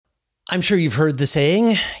I'm sure you've heard the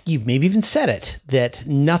saying, you've maybe even said it, that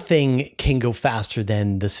nothing can go faster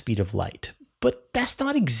than the speed of light. But that's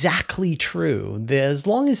not exactly true. As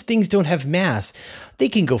long as things don't have mass, they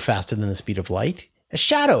can go faster than the speed of light. A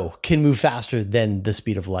shadow can move faster than the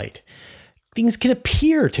speed of light. Things can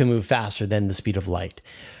appear to move faster than the speed of light.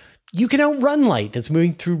 You can outrun light that's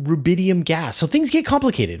moving through rubidium gas. So things get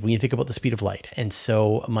complicated when you think about the speed of light. And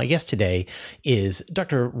so my guest today is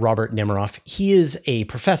Dr. Robert Nemiroff. He is a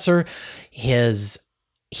professor.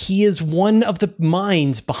 He is one of the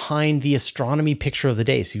minds behind the astronomy picture of the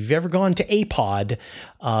day. So if you've ever gone to APOD,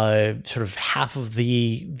 sort of half of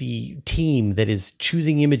the team that is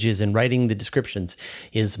choosing images and writing the descriptions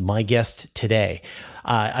is my guest today.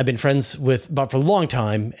 I've been friends with Bob for a long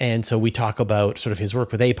time, and so we talk about sort of his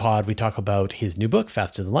work with APOD. We talk about his new book,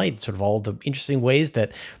 Faster Than Light, sort of all the interesting ways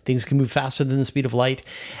that things can move faster than the speed of light.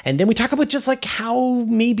 And then we talk about just like how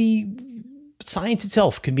maybe science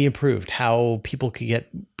itself could be improved, how people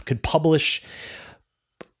could publish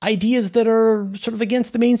ideas that are sort of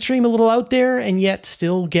against the mainstream, a little out there, and yet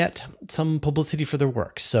still get some publicity for their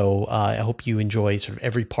work. So I hope you enjoy sort of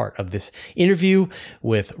every part of this interview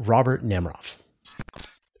with Robert Nemiroff.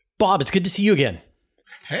 Bob, it's good to see you again.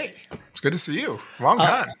 Hey, it's good to see you. Long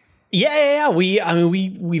time. Yeah.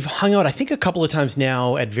 We've hung out, I think, a couple of times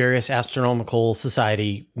now at various astronomical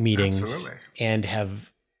society meetings. Absolutely. And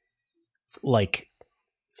have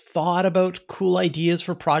thought about cool ideas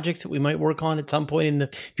for projects that we might work on at some point in the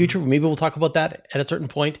future. Maybe we'll talk about that at a certain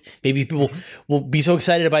point. Maybe people will be so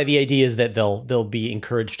excited by the ideas that they'll be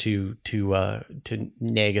encouraged to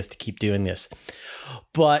nag us to keep doing this.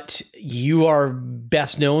 But you are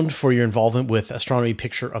best known for your involvement with Astronomy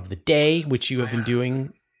Picture of the Day, which you have been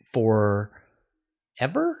doing for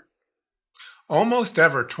ever? Almost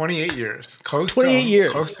ever. 28 years. Close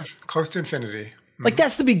to infinity. Like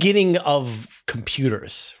that's the beginning of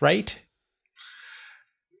computers, right?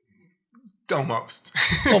 Almost.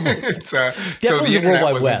 It's so the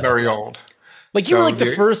internet was very old. Like you were like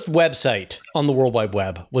the first website on the World Wide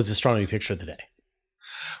Web was Astronomy Picture of the Day.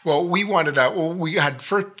 Well, we had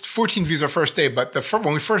 14 views our first day, but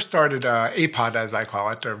when we first started APOD, as I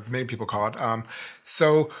call it, or many people call it,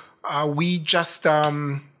 we just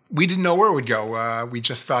we didn't know where it would go. We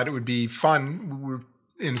just thought it would be fun.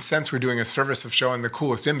 In a sense, we're doing a service of showing the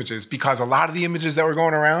coolest images because a lot of the images that were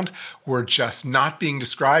going around were just not being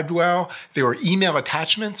described well. They were email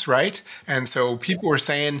attachments, right? And so people were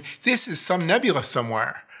saying, this is some nebula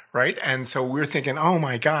somewhere, right? And so we were thinking, oh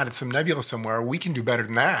my God, it's some nebula somewhere. We can do better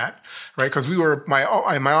than that, right? Because my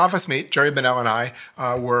office mate, Jerry Bennell, and I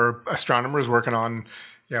were astronomers working on,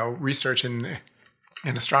 research in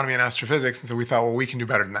astronomy and astrophysics. And so we thought, well, we can do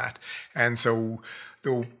better than that. And so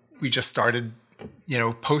we just started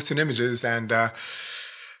posting images, and I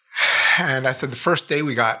said the first day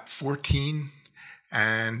we got 14,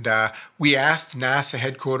 and we asked NASA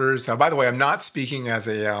headquarters. By the way, I'm not speaking as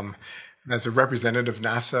a representative of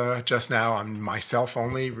NASA just now. I'm myself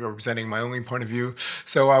only representing my only point of view.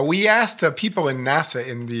 So we asked people in NASA,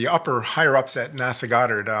 in the higher ups at NASA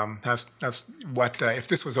Goddard, that's what if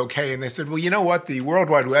this was okay, and they said, well, you know what, the World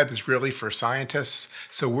Wide Web is really for scientists,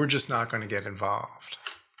 so we're just not going to get involved.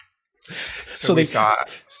 So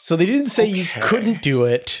they didn't say you couldn't do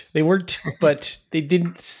it. They weren't, but they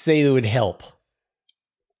didn't say it would help.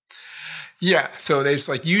 Yeah. So it's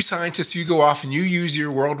like, you scientists, you go off and you use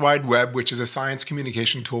your World Wide Web, which is a science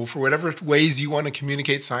communication tool, for whatever ways you want to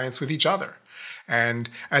communicate science with each other. And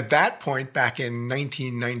at that point, back in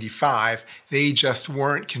 1995, they just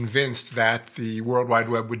weren't convinced that the World Wide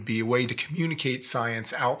Web would be a way to communicate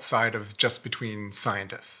science outside of just between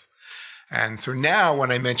scientists. And so now when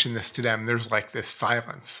I mention this to them, there's like this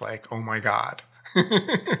silence, like, oh my God.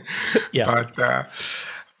 Yeah.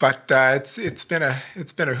 But it's been a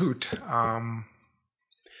hoot.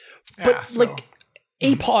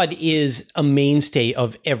 APOD is a mainstay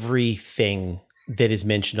of everything that is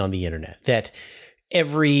mentioned on the internet. That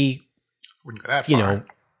wouldn't go that far.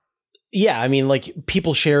 I mean, like,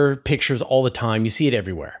 people share pictures all the time. You see it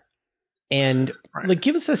everywhere. And like,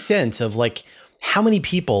 give us a sense of like, how many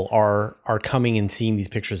people are coming and seeing these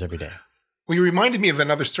pictures every day? Well, you reminded me of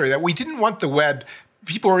another story that we didn't want the web.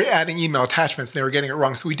 People were adding email attachments and they were getting it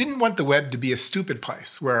wrong. So we didn't want the web to be a stupid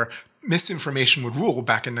place where misinformation would rule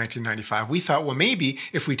back in 1995. We thought, well, maybe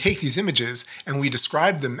if we take these images and we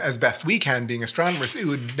describe them as best we can, being astronomers, it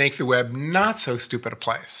would make the web not so stupid a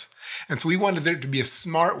place. And so we wanted there to be a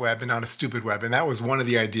smart web and not a stupid web. And that was one of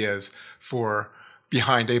the ideas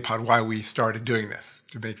behind APOD, why we started doing this,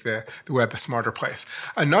 to make the web a smarter place.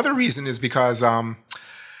 Another reason is because,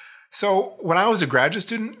 so when I was a graduate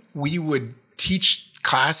student, we would teach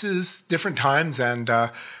classes different times, and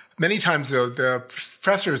many times the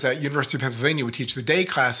professors at University of Pennsylvania would teach the day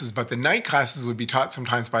classes, but the night classes would be taught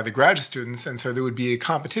sometimes by the graduate students. And so there would be a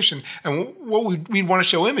competition. And what we'd want to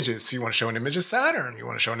show images. So you want to show an image of Saturn. You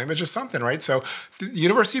want to show an image of something, right? So the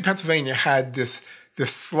University of Pennsylvania had this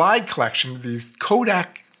slide collection, these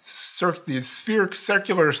Kodak, these spherical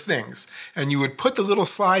circular things. And you would put the little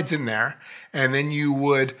slides in there, and then you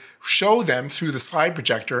would show them through the slide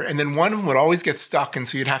projector, and then one of them would always get stuck, and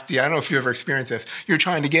so you'd have to, I don't know if you ever experienced this, you're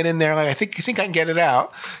trying to get in there, like, I think I can get it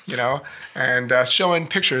out, and showing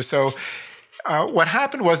pictures. So what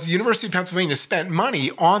happened was the University of Pennsylvania spent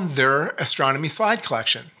money on their astronomy slide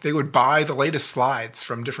collection. They would buy the latest slides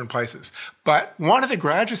from different places. But one of the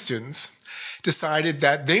graduate students decided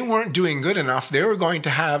that they weren't doing good enough. They were going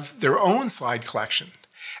to have their own slide collection.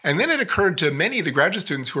 And then it occurred to many of the graduate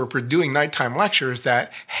students who were doing nighttime lectures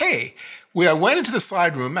that, hey, I went into the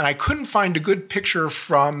slide room and I couldn't find a good picture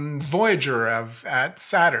from Voyager at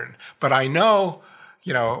Saturn. But I know,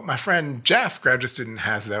 my friend Jeff, graduate student,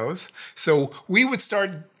 has those. So we would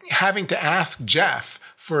start having to ask Jeff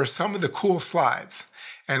for some of the cool slides.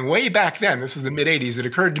 And way back then, this was the mid-'80s, it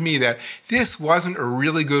occurred to me that this wasn't a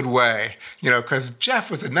really good way, because Jeff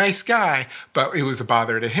was a nice guy, but it was a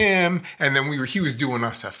bother to him. And then he was doing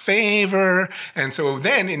us a favor. And so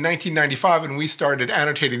then in 1995, when we started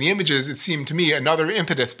annotating the images, it seemed to me another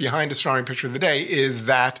impetus behind Astronomy Picture of the Day is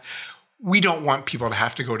that we don't want people to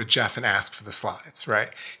have to go to Jeff and ask for the slides,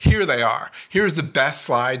 right? Here they are. Here's the best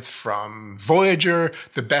slides from Voyager,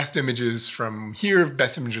 the best images from here,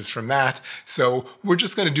 best images from that. So we're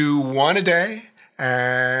just going to do one a day,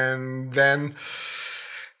 and then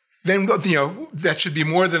that should be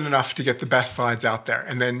more than enough to get the best slides out there.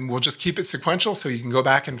 And then we'll just keep it sequential so you can go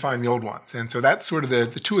back and find the old ones. And so that's sort of the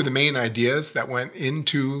two of the main ideas that went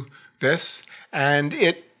into this. And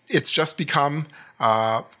it's just become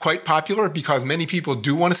quite popular because many people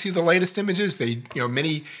do want to see the latest images.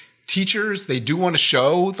 Many teachers, they do want to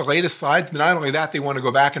show the latest slides, but not only that, they want to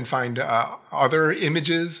go back and find other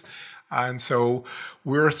images. And so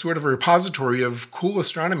we're sort of a repository of cool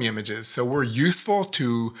astronomy images. So we're useful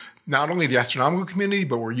to not only the astronomical community,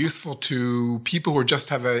 but we're useful to people who just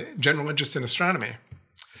have a general interest in astronomy.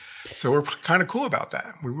 So we're kind of cool about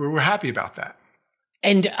that. We're happy about that.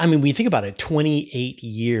 And I mean, when you think about it, 28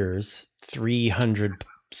 years,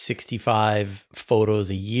 365 photos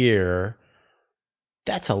a year,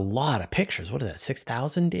 that's a lot of pictures. What is that,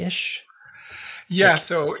 6,000-ish? Yeah,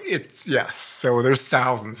 so there's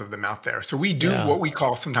thousands of them out there. So we do what we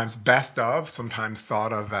call sometimes best of, sometimes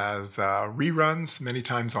thought of as reruns, many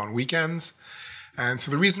times on weekends. And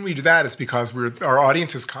so the reason we do that is because our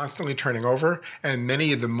audience is constantly turning over, and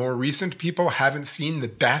many of the more recent people haven't seen the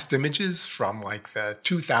best images from like the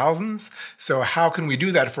 2000s. So how can we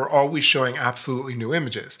do that if we're always showing absolutely new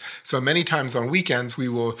images? So many times on weekends, we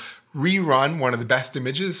will rerun one of the best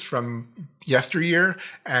images from yesteryear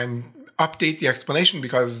and update the explanation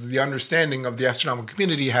because the understanding of the astronomical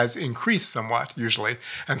community has increased somewhat usually.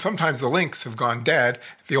 And sometimes the links have gone dead,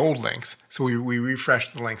 the old links. So we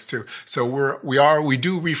refresh the links too. So we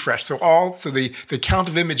do refresh. So the count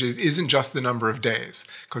of images isn't just the number of days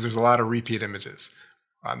because there's a lot of repeat images.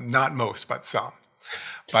 Not most, but some.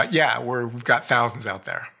 But yeah, we've got thousands out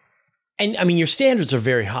there. And I mean, your standards are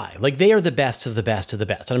very high. Like they are the best of the best of the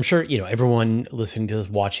best. And I'm sure, everyone listening to this,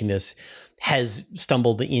 watching this has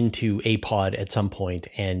stumbled into APOD at some point,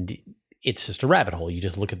 and it's just a rabbit hole. You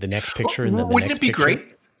just look at the next picture and then the next picture.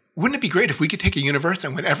 Wouldn't it be great if we could take a universe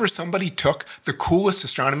and whenever somebody took the coolest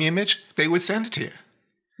astronomy image, they would send it to you?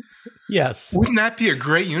 Yes. Wouldn't that be a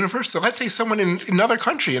great universe? So let's say someone in another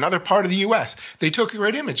country, another part of the US, they took a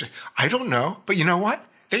great image. I don't know, but you know what?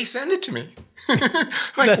 They send it to me.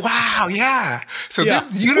 Wow, yeah. So the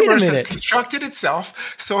universe has constructed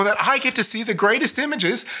itself so that I get to see the greatest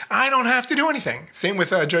images. I don't have to do anything. Same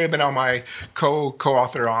with Jerry Bennell, my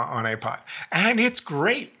co-author on APOD. And it's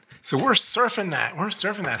great. So we're surfing that.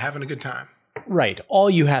 Having a good time. Right. All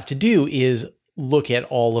you have to do is look at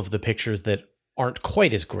all of the pictures that aren't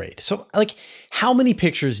quite as great. So, how many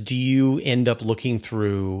pictures do you end up looking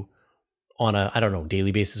through on a,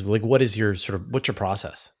 daily basis? Like, what's your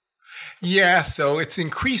process? Yeah, so it's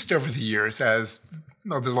increased over the years as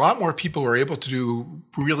there's a lot more people who are able to do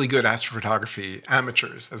really good astrophotography,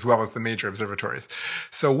 amateurs, as well as the major observatories.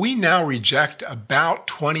 So we now reject about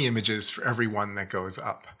 20 images for every one that goes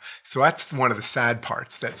up. So that's one of the sad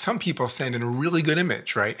parts, that some people send in a really good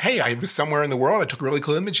image, right? Hey, I was somewhere in the world, I took a really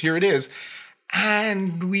cool image, here it is.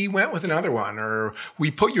 And we went with another one, or we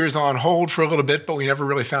put yours on hold for a little bit, but we never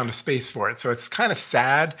really found a space for it. So it's kind of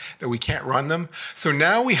sad that we can't run them. So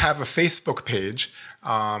now we have a Facebook page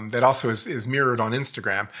that also is mirrored on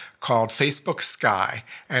Instagram called Facebook Sky.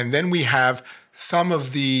 And then we have some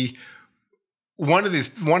of the one of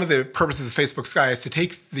the purposes of Facebook Sky is to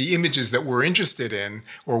take the images that we're interested in,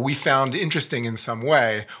 or we found interesting in some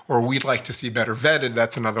way, or we'd like to see better vetted.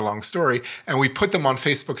 That's another long story. And we put them on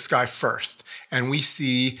Facebook Sky first. And we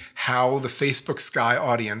see how the Facebook Sky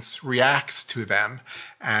audience reacts to them.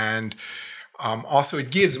 And also,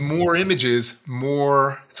 it gives more images,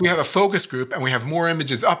 so we have a focus group and we have more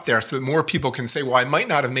images up there so that more people can say, well, I might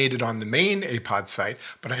not have made it on the main APOD site,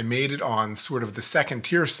 but I made it on sort of the second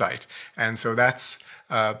tier site. And so that's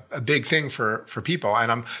a big thing for people.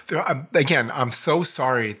 And I'm so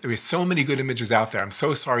sorry. There's so many good images out there. I'm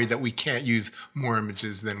so sorry that we can't use more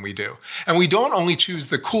images than we do. And we don't only choose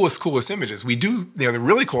the coolest images. We do, the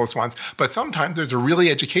really coolest ones, but sometimes there's a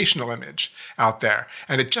really educational image out there.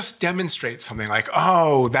 And it just demonstrates something like,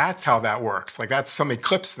 oh, that's how that works. Like that's some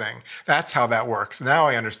eclipse thing. That's how that works. Now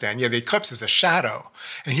I understand. Yeah, the eclipse is a shadow.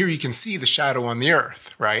 And here you can see the shadow on the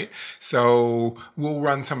Earth, right? So we'll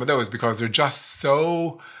run some of those because they're just so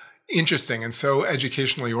interesting and so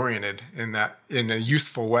educationally oriented in a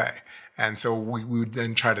useful way. And so we would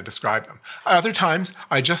then try to describe them. Other times,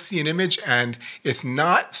 I just see an image and it's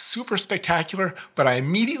not super spectacular, but I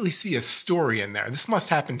immediately see a story in there. This must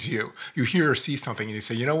happen to you. You hear or see something and you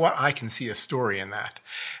say, you know what? I can see a story in that.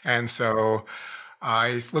 And so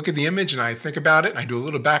I look at the image and I think about it and I do a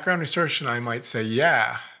little background research and I might say,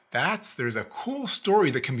 yeah, there's a cool story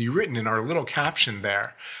that can be written in our little caption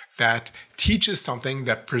there that teaches something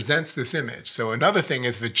that presents this image. So another thing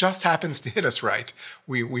is if it just happens to hit us right,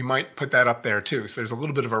 we might put that up there too. So there's a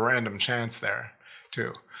little bit of a random chance there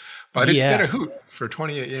too. But it's been a hoot for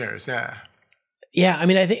 28 years. Yeah. Yeah. I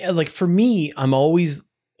mean, I think like for me, I'm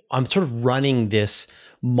sort of running this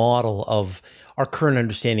model of our current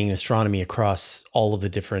understanding in astronomy across all of the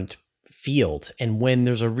different fields. And when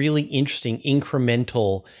there's a really interesting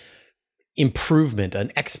incremental improvement, an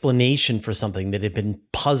explanation for something that had been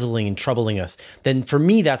puzzling and troubling us, then for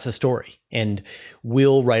me, that's a story. And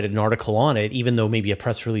we'll write an article on it, even though maybe a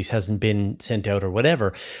press release hasn't been sent out or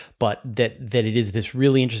whatever, but that it is this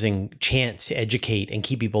really interesting chance to educate and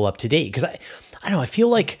keep people up to date. Because I don't know, I feel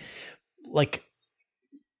like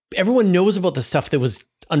everyone knows about the stuff that was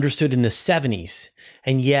understood in the 70s.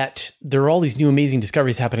 And yet there are all these new amazing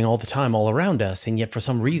discoveries happening all the time, all around us. And yet for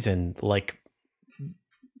some reason, like,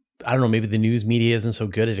 I don't know, maybe the news media isn't so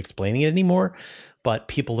good at explaining it anymore, but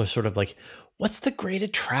people are sort of like, what's the great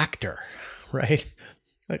attractor, right?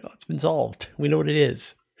 Like, oh, it's been solved. We know what it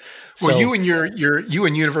is. Well, you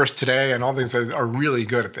and Universe Today and all these are really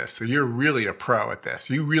good at this. So you're really a pro at this.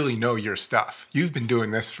 You really know your stuff. You've been doing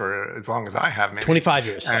this for as long as I have, maybe 25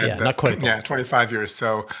 years. And, not quite. Yeah, 25 years.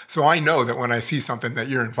 So I know that when I see something that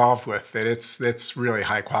you're involved with, that it's really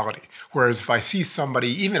high quality. Whereas if I see somebody,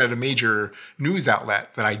 even at a major news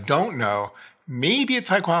outlet that I don't know, maybe it's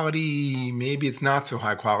high quality, maybe it's not so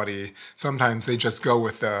high quality. Sometimes they just go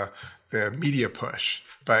with the media push,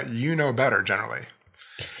 but you know better generally.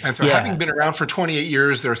 And so having been around for 28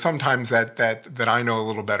 years, there are some times that I know a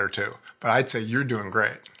little better too. But I'd say you're doing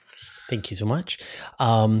great. Thank you so much.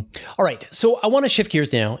 All right. So I want to shift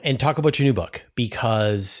gears now and talk about your new book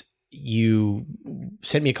because you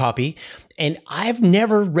sent me a copy and I've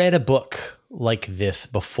never read a book like this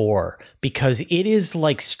before because it is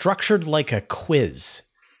like structured like a quiz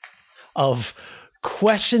of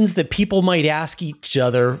questions that people might ask each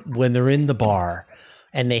other when they're in the bar.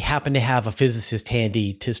 And they happen to have a physicist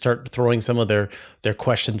handy to start throwing some of their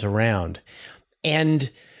questions around.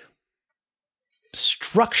 And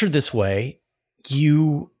structured this way,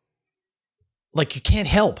 you can't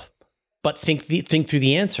help but think through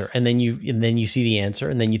the answer. And then you see the answer,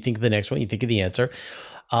 and then you think of the next one, you think of the answer.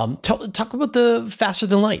 Talk about the faster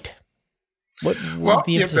than light. What was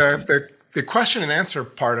the emphasis? The question and answer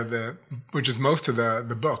part of which is most of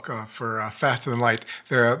the book for Faster Than Light,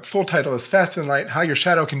 the full title is Faster Than Light, How Your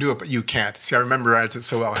Shadow Can Do It, But You Can't. See, I rememberized it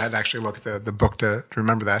so well, I had to actually look at the book to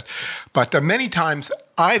remember that. But many times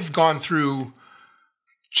I've gone through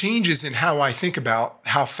changes in how I think about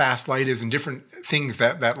how fast light is and different things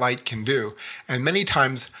that light can do. And many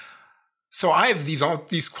times, so I have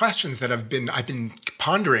these questions that I've been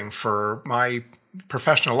pondering for my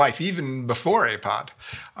professional life, even before APOD.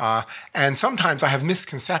 And sometimes I have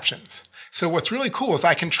misconceptions. So what's really cool is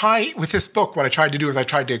I can try, with this book, what I tried to do is I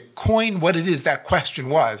tried to coin what it is that question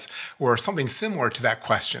was, or something similar to that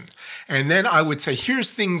question. And then I would say,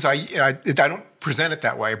 here's things I don't present it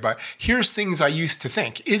that way, but here's things I used to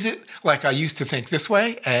think. Is it like I used to think this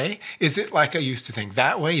way, A? Is it like I used to think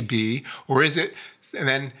that way, B? Or is it And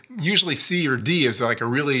then usually C or D is like a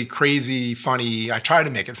really crazy, funny, I try to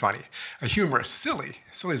make it funny, a humorous, silly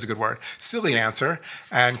is a good word, silly answer.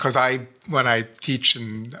 And because when I teach,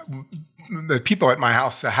 and the people at my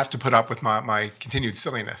house have to put up with my continued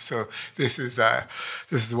silliness. So this is a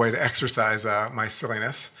way to exercise my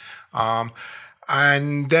silliness.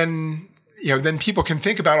 And then, then people can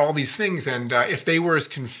think about all these things. And if they were as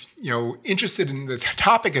interested in the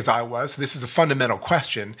topic as I was, this is a fundamental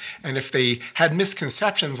question. And if they had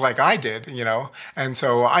misconceptions like I did, and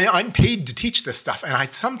so I'm paid to teach this stuff.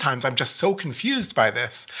 And sometimes I'm just so confused by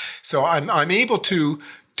this. So I'm able to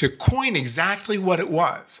coin exactly what it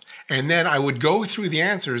was. And then I would go through the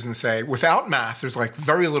answers and say, without math, there's like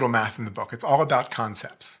very little math in the book. It's all about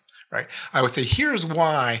concepts, right? I would say, here's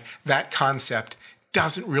why that concept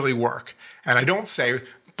doesn't really work. And I don't say,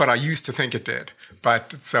 but I used to think it did.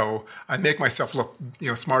 But so I make myself look,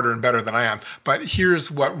 smarter and better than I am. But here's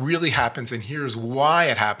what really happens, and here's why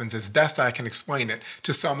it happens as best I can explain it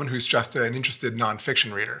to someone who's just an interested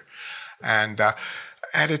nonfiction reader. And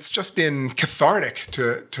it's just been cathartic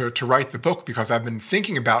to write the book, because I've been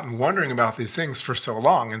thinking about and wondering about these things for so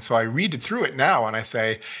long. And so I read it through it now and I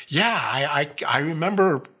say, yeah, I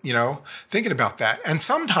remember, thinking about that. And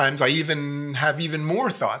sometimes I even have even more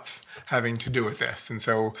thoughts having to do with this. And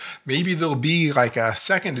so maybe there'll be like a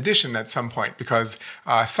second edition at some point, because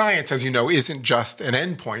science, as you know, isn't just an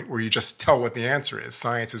endpoint where you just tell what the answer is.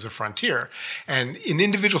 Science is a frontier. And in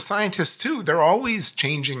individual scientists too, they're always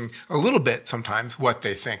changing a little bit sometimes what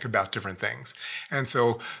they think about different things. And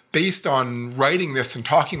so based on writing this and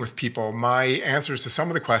talking with people, my answers to some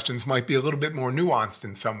of the questions might be a little bit more nuanced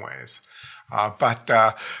in some ways.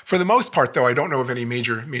 But for the most part, though, I don't know of any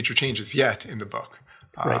major changes yet in the book.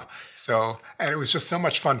 Right. And it was just so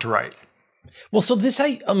much fun to write. Well, so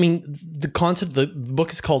the concept, the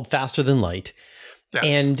book is called Faster Than Light.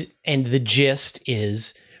 Yes. And the gist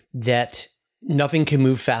is that nothing can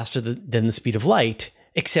move faster than the speed of light,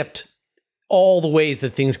 except all the ways that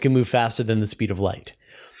things can move faster than the speed of light.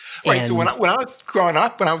 Right. And so when I was growing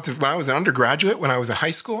up, when I was an undergraduate, when I was in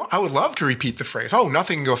high school, I would love to repeat the phrase, "Oh,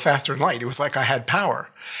 nothing can go faster than light." It was like I had power.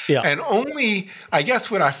 Yeah. And only, I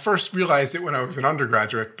guess, when I first realized it when I was an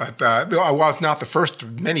undergraduate, but I was not the first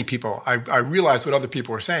of many people. I realized what other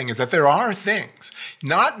people were saying is that there are things,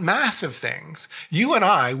 not massive things. You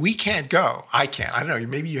and we can't go. I can't. I don't know.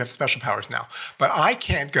 Maybe you have special powers now, but I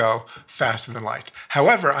can't go faster than light.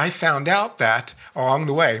 However, I found out that along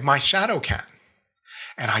the way, my shadow can.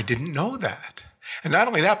 And I didn't know that. And not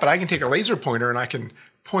only that, but I can take a laser pointer and I can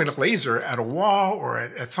point a laser at a wall or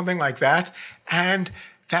at something like that. And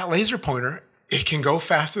that laser pointer, it can go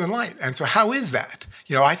faster than light. And so how is that?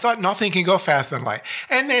 I thought nothing can go faster than light.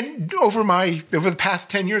 And then over the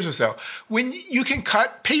past 10 years or so, when you can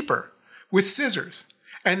cut paper with scissors,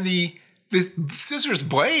 and the scissors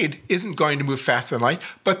blade isn't going to move faster than light,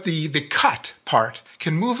 but the cut part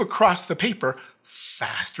can move across the paper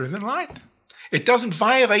faster than light. It doesn't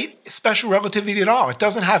violate special relativity at all. It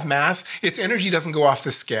doesn't have mass. Its energy doesn't go off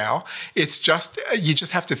the scale. It's just, you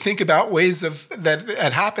just have to think about ways of that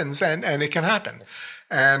it happens, and it can happen.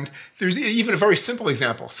 And there's even a very simple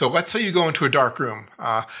example. So let's say you go into a dark room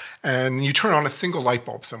and you turn on a single light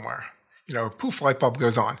bulb somewhere. Poof, light bulb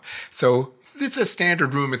goes on. So it's a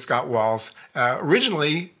standard room. It's got walls.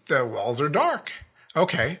 Originally, the walls are dark.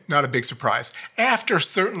 Okay, not a big surprise. After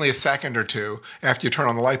certainly a second or two, after you turn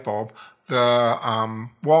on the light bulb, the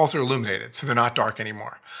walls are illuminated, so they're not dark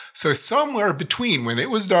anymore. So somewhere between when it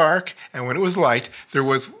was dark and when it was light, there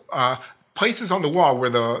was places on the wall where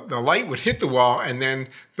the light would hit the wall, and then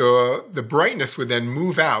the brightness would then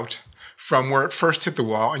move out from where it first hit the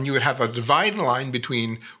wall, and you would have a dividing line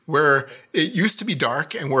between where it used to be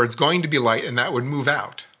dark and where it's going to be light, and that would move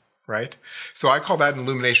out. Right? So I call that an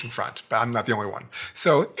illumination front, but I'm not the only one.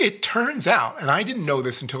 So it turns out, and I didn't know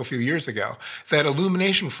this until a few years ago, that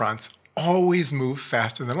illumination fronts always move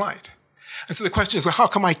faster than light. And so the question is, well, how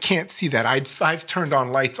come I can't see that? I've turned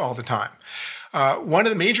on lights all the time. One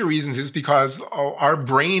of the major reasons is because our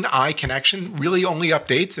brain-eye connection really only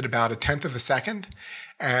updates at about 1/10 of a second.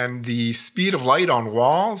 And the speed of light on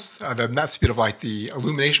walls, the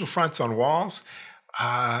illumination fronts on walls,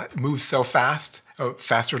 moves so fast,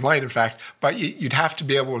 faster than light, in fact. But you'd have to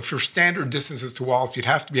be able, for standard distances to walls, you'd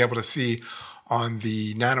have to be able to see on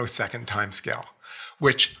the nanosecond time scale,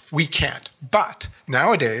 which we can't. But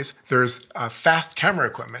nowadays, there's fast camera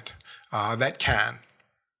equipment that can.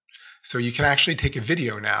 So you can actually take a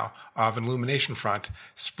video now of an illumination front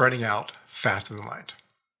spreading out faster than light.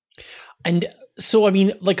 And so,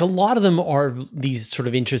 a lot of them are these sort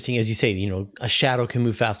of interesting, as you say, a shadow can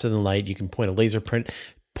move faster than light. You can point a laser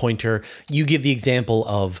pointer, you give the example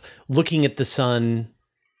of looking at the sun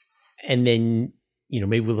and then,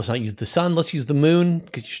 maybe let's not use the sun, let's use the moon,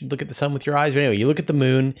 because you should look at the sun with your eyes. But anyway, you look at the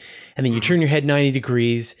moon and then you turn your head 90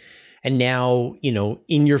 degrees. And now,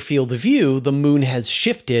 in your field of view, the moon has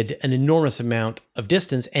shifted an enormous amount of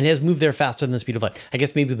distance and has moved there faster than the speed of light. I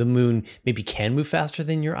guess maybe the moon can move faster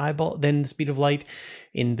than your eyeball, than the speed of light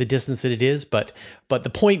in the distance that it is. But the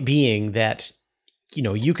point being that,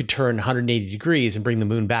 you could turn 180 degrees and bring the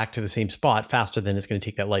moon back to the same spot faster than it's going to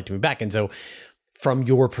take that light to move back. And so from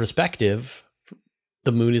your perspective,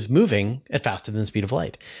 the moon is moving at faster than the speed of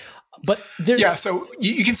light. But so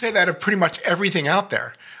you can say that of pretty much everything out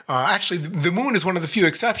there. Actually, the moon is one of the few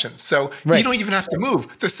exceptions. So you don't even have to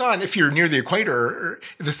move. The sun, if you're near the equator,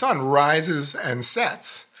 the sun rises and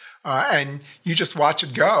sets, and you just watch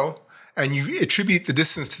it go, and you attribute the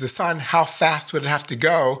distance to the sun. How fast would it have to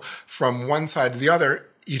go from one side to the other?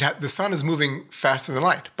 The sun is moving faster than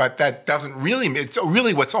light, but that doesn't really. It's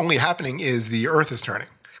really what's only happening is the Earth is turning.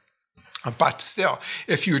 But still,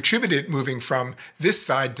 if you attribute it moving from this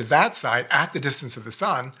side to that side at the distance of the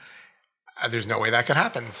sun, there's no way that could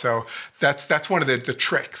happen. So that's one of the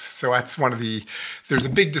tricks. So that's there's a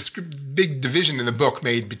big division in the book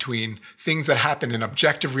made between things that happen in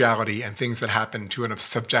objective reality and things that happen to a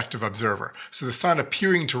subjective observer. So the sun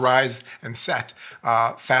appearing to rise and set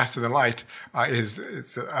faster than light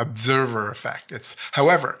it's an observer effect.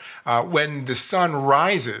 However, when the sun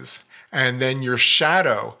rises and then your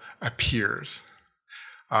shadow appears.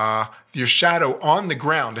 Your shadow on the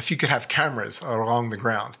ground, if you could have cameras along the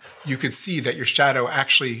ground, you could see that your shadow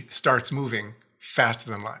actually starts moving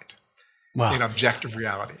faster than light in objective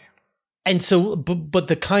reality. And so, but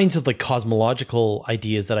the kinds of cosmological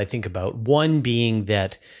ideas that I think about, one being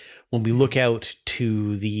that when we look out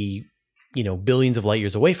to the, billions of light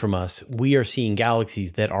years away from us, we are seeing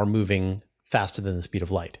galaxies that are moving faster than the speed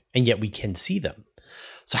of light, and yet we can see them.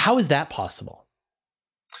 So how is that possible?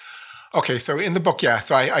 Okay, so in the book,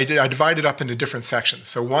 so I divided up into different sections.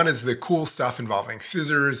 So one is the cool stuff involving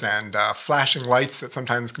scissors and flashing lights that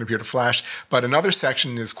sometimes can appear to flash. But another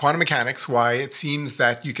section is quantum mechanics, why it seems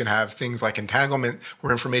that you can have things like entanglement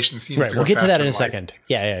where information seems to go We'll get to that in a light. second.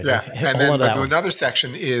 Yeah. And then another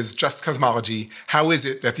section is just cosmology. How is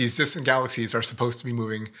it that these distant galaxies are supposed to be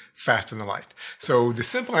moving faster than light? So the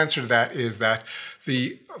simple answer to that is that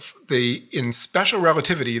in special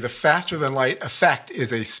relativity, the faster than light effect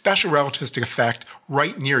is a special relativistic effect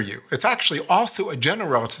right near you. It's actually also a general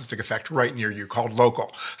relativistic effect right near you called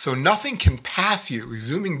local. So nothing can pass you,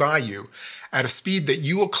 zooming by you, at a speed that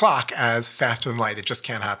you will clock as faster than light. It just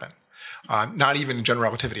can't happen. Not even in general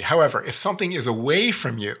relativity. However, if something is away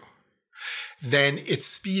from you, then its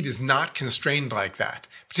speed is not constrained like that,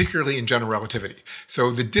 particularly in general relativity.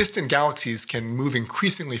 So the distant galaxies can move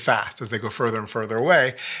increasingly fast as they go further and further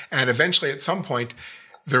away, and eventually at some point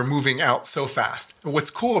they're moving out so fast. And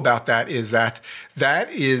what's cool about that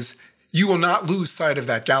is you will not lose sight of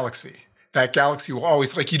that galaxy. That galaxy will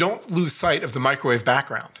always, you don't lose sight of the microwave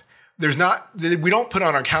background. We don't put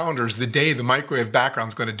on our calendars the day the microwave background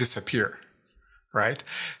is going to disappear. Right?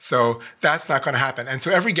 So that's not going to happen. And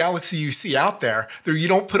so every galaxy you see out there, you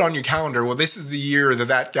don't put on your calendar, well, this is the year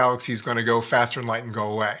that galaxy is going to go faster in light and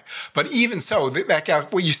go away. But even so,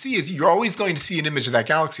 what you see is you're always going to see an image of that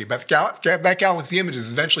galaxy, but that galaxy image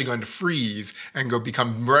is eventually going to freeze and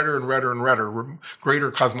become redder and redder and redder,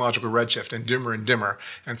 greater cosmological redshift and dimmer.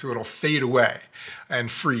 And so it'll fade away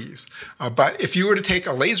and freeze. But if you were to take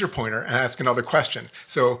a laser pointer and ask another question,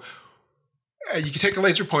 so you can take a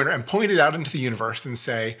laser pointer and point it out into the universe and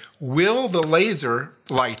say, will the laser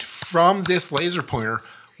light from this laser pointer,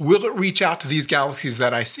 will it reach out to these galaxies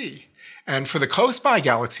that I see? And for the close by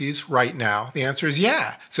galaxies right now, the answer is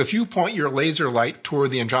yeah. So if you point your laser light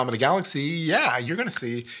toward the Andromeda galaxy, yeah, you're going to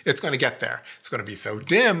see it's going to get there. It's going to be so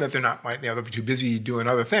dim that they'll be too busy doing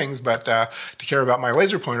other things, but to care about my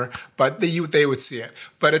laser pointer. But they would see it.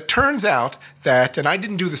 But it turns out that, and I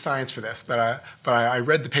didn't do the science for this, but I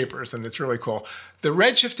read the papers, and it's really cool. The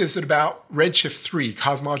redshift is at about redshift 3,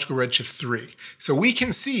 cosmological redshift 3. So we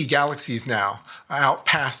can see galaxies now out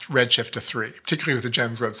past redshift 3, particularly with the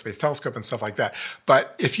James Webb Space Telescope and stuff like that.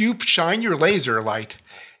 But if you shine your laser light,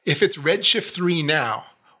 if it's redshift 3 now,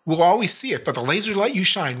 we'll always see it, but the laser light you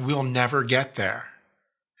shine will never get there.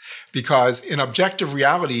 Because in objective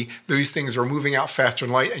reality, these things are moving out faster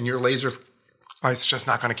than light, and your laser light's just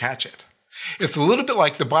not going to catch it. It's a little bit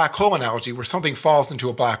like the black hole analogy where something falls into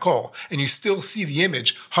a black hole and you still see the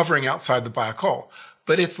image hovering outside the black hole,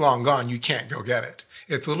 but it's long gone. You can't go get it.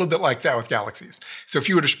 It's a little bit like that with galaxies. So if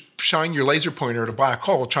you were to shine your laser pointer at a black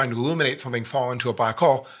hole trying to illuminate something fall into a black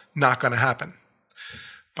hole, not going to happen.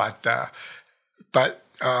 But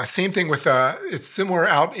Same thing with, it's similar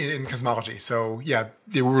out in cosmology. So yeah,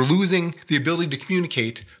 they were losing the ability to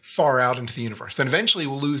communicate far out into the universe. And eventually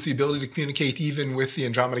we'll lose the ability to communicate even with the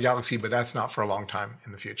Andromeda Galaxy, but that's not for a long time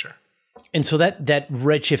in the future. And so that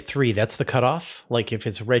redshift 3, that's the cutoff? Like if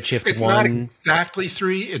it's redshift 1? It's not exactly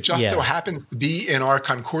 3. It just so happens to be in our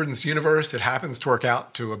concordance universe. It happens to work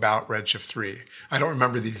out to about redshift 3. I don't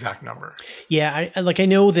remember the exact number. Yeah, I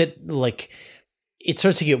know that like it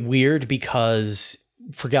starts to get weird because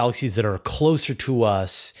for galaxies that are closer to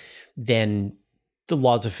us, then the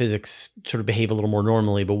laws of physics sort of behave a little more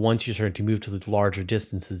normally. But once you start to move to these larger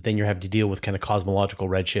distances, then you're having to deal with kind of cosmological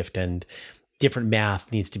redshift, and different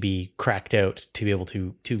math needs to be cracked out to be able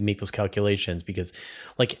to make those calculations. Because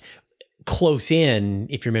like close in,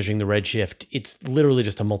 if you're measuring the redshift, it's literally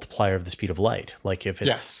just a multiplier of the speed of light. Like if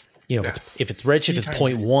it's, if it's redshift is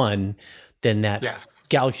 0.1, then that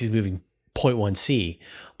galaxy is moving 0.1 c.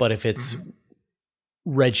 But if it's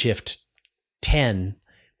redshift 10,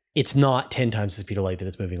 it's not 10 times the speed of light that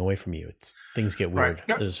it's moving away from you. Things get weird.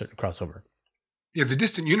 Right. There's a certain crossover. Yeah, the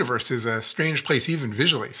distant universe is a strange place even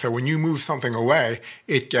visually. So when you move something away,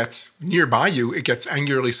 it gets nearby you, it gets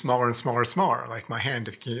angularly smaller and smaller and smaller. Like my hand,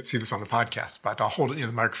 if you can't see this on the podcast, but I'll hold it near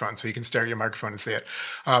the microphone so you can stare at your microphone and see it.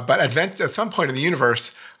 But at some point in the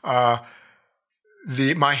universe, my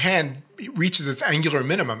hand reaches its angular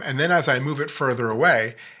minimum. And then as I move it further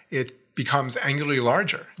away, it becomes angularly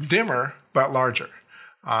larger, dimmer, but larger.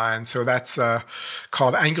 And so that's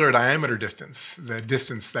called angular diameter distance, the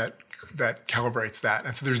distance that calibrates that.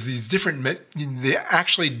 And so there's these different,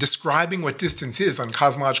 actually describing what distance is on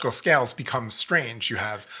cosmological scales becomes strange. You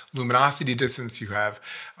have luminosity distance, you have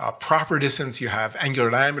proper distance, you have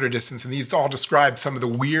angular diameter distance, and these all describe some of the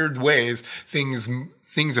weird ways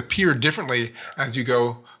things appear differently as you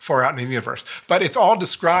go far out in the universe. But it's all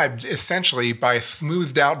described essentially by a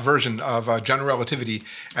smoothed out version of general relativity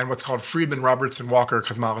and what's called Friedmann-Robertson-Walker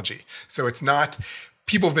cosmology. So it's not...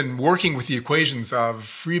 People have been working with the equations of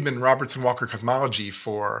Friedmann-Robertson-Walker cosmology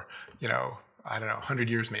for, 100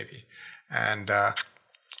 years maybe. And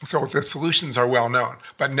so the solutions are well known.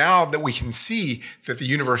 But now that we can see that the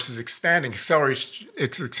universe is expanding,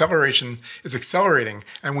 its acceleration is accelerating,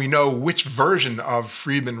 and we know which version of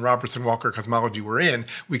Friedmann-Robertson-Walker cosmology we're in,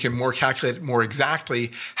 we can calculate more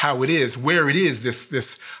exactly how it is, where it is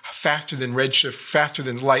this faster than redshift, faster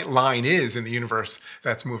than light line is in the universe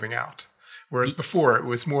that's moving out. Whereas before it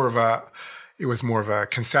was more of a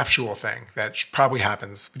conceptual thing that probably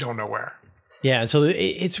happens. We don't know where. Yeah, so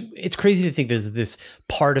it's crazy to think there's this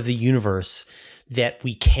part of the universe that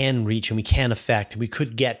we can reach and we can affect, we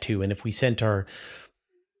could get to, and if we sent our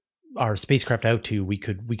spacecraft out to, we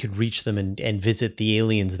could reach them and visit the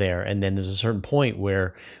aliens there. And then there's a certain point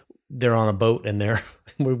where they're on a boat and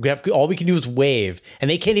all we can do is wave,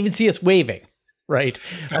 and they can't even see us waving. Right?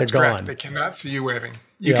 That's They're correct. gone. They cannot see you waving.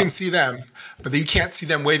 You can see them, but you can't see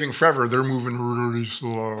them waving forever. They're moving really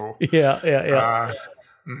slow. Yeah.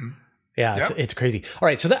 It's crazy. All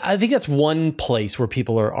right, so I think that's one place where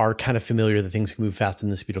people are kind of familiar that things can move faster than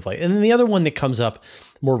the speed of light. And then the other one that comes up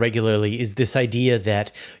more regularly is this idea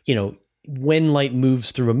that, when light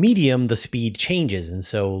moves through a medium, the speed changes. And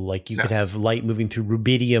so like you could have light moving through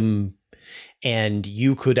rubidium and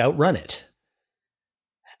you could outrun it.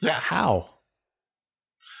 Yeah. How?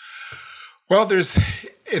 Well,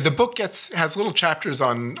 the book has little chapters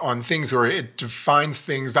on things where it recaps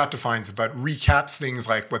things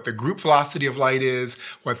like what the group velocity of light is,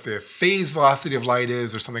 what the phase velocity of light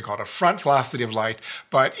is, or something called a front velocity of light.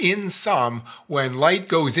 But in sum, when light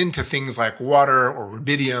goes into things like water or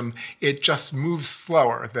rubidium, it just moves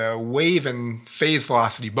slower. The wave and phase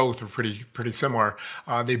velocity both are pretty similar.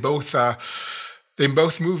 They both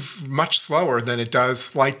move much slower than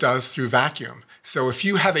light does through vacuum. So if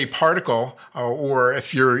you have a particle, or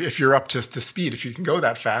if you're up to speed, if you can go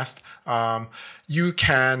that fast, you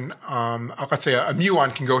can, let's say a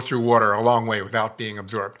muon can go through water a long way without being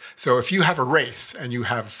absorbed. So if you have a race and you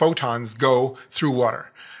have photons go through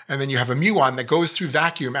water, and then you have a muon that goes through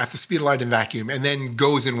vacuum at the speed of light in vacuum and then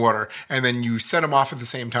goes in water, and then you set them off at the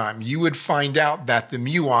same time, you would find out that the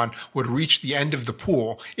muon would reach the end of the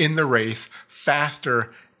pool in the race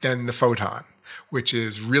faster than the photon, which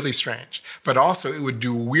is really strange. But also it would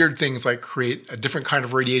do weird things like create a different kind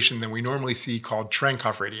of radiation than we normally see called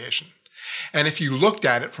Cherenkov radiation. And if you looked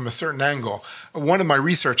at it from a certain angle, one of my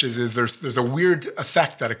researches is there's a weird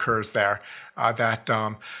effect that occurs there, that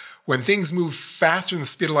when things move faster than the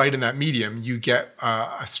speed of light in that medium, you get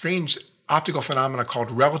a strange optical phenomena called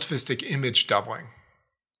relativistic image doubling.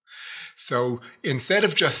 So instead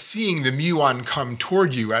of just seeing the muon come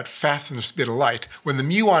toward you at faster than the speed of light, when the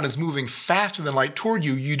muon is moving faster than light toward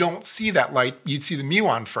you, you don't see that light, you'd see the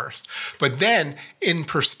muon first. But then in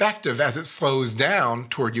perspective, as it slows down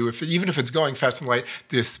toward you, even if it's going faster than light,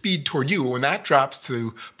 the speed toward you, when that drops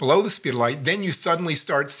to below the speed of light, then you suddenly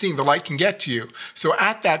start seeing the light can get to you. So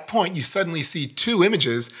at that point, you suddenly see two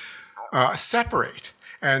images separate.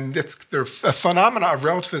 And the phenomena of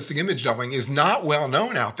relativistic image doubling is not well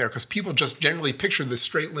known out there because people just generally picture this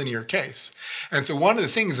straight linear case. And so one of the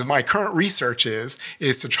things of my current research is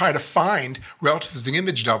to try to find relativistic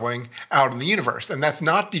image doubling out in the universe. And that's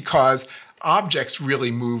not because objects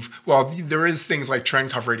really move. Well, there is things like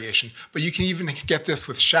Cherenkov radiation, but you can even get this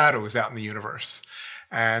with shadows out in the universe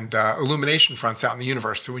and illumination fronts out in the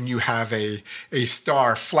universe. So when you have a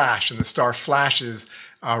star flash and the star flashes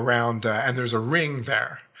around and there's a ring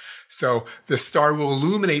there. So the star will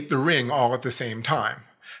illuminate the ring all at the same time.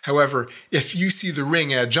 However, if you see the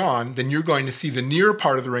ring edge on, then you're going to see the near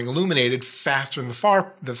part of the ring illuminated faster than the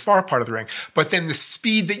far part of the ring. But then the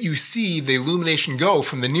speed that you see the illumination go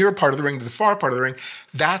from the near part of the ring to the far part of the ring,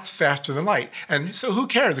 that's faster than light. And so who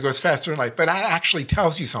cares? It goes faster than light. But that actually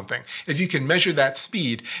tells you something. If you can measure that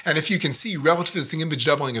speed, and if you can see relativistic image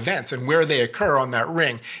doubling events and where they occur on that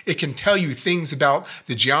ring, it can tell you things about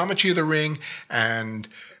the geometry of the ring and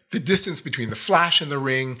the distance between the flash and the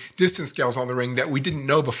ring, distance scales on the ring that we didn't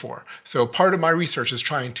know before. So part of my research is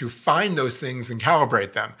trying to find those things and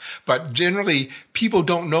calibrate them. But generally, people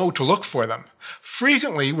don't know to look for them.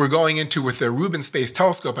 Frequently, we're going into, with the Rubin Space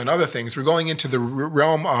Telescope and other things, we're going into the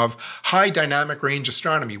realm of high dynamic range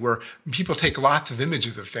astronomy, where people take lots of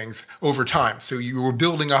images of things over time. So you were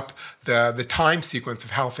building up the time sequence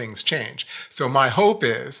of how things change. So my hope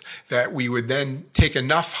is that we would then take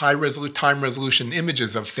enough time resolution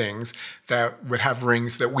images of things that would have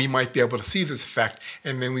rings that we might be able to see this effect,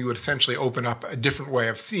 and then we would essentially open up a different way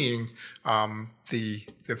of seeing the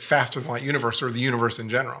faster than light universe, or the universe in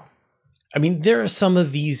general. I mean, there are some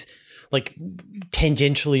of these like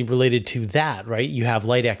tangentially related to that, right? You have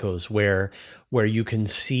light echoes where you can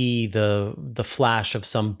see the flash of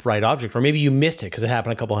some bright object, or maybe you missed it because it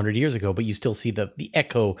happened a couple hundred years ago, but you still see the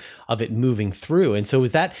echo of it moving through. And so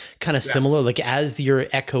is that kind of similar? Like as your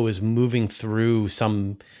echo is moving through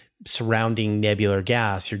some surrounding nebular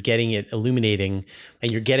gas, you're getting it illuminating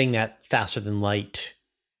and you're getting that faster than light.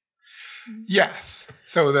 Yes.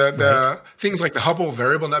 So the things like the Hubble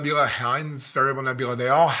Variable Nebula, Hines Variable Nebula, they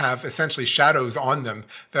all have essentially shadows on them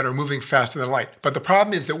that are moving faster than light. But the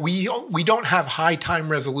problem is that we don't have high time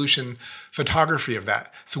resolution photography of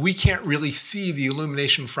that. So we can't really see the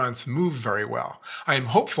illumination fronts move very well. I am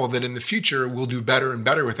hopeful that in the future we'll do better and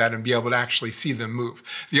better with that and be able to actually see them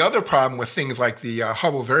move. The other problem with things like the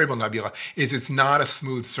Hubble Variable Nebula is it's not a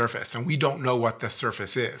smooth surface, and we don't know what the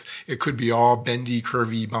surface is. It could be all bendy,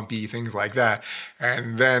 curvy, bumpy, things like that.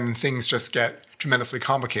 And then things just get tremendously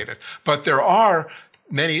complicated. But there are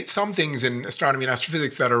some things in astronomy and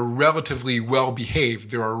astrophysics that are relatively well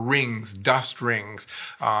behaved. There are rings, dust rings,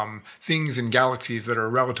 things in galaxies that are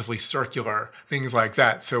relatively circular, things like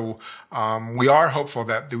that. So we are hopeful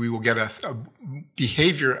that we will get a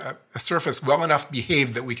surface well enough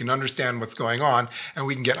behaved that we can understand what's going on, and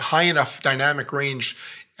we can get high enough dynamic range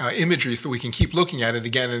imagery so we can keep looking at it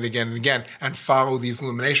again and again and again and follow these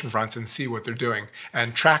illumination fronts and see what they're doing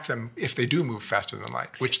and track them if they do move faster than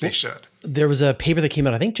light, which they should. There was a paper that came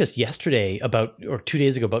out, I think just yesterday or 2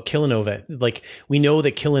 days ago, about kilonova. Like we know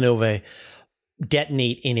that kilonova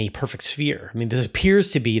detonate in a perfect sphere. I mean, this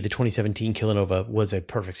appears to be the 2017 kilonova was a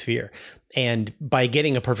perfect sphere. And by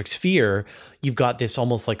getting a perfect sphere, you've got this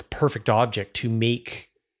almost like perfect object to make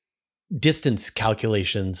distance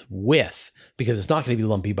calculations with, because it's not going to be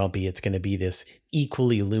lumpy bumpy. It's going to be this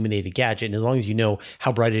equally illuminated gadget. And as long as you know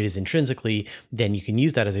how bright it is intrinsically, then you can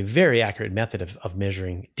use that as a very accurate method of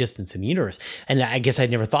measuring distance in the universe. And I guess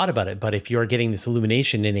I'd never thought about it, but if you're getting this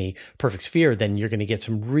illumination in a perfect sphere, then you're going to get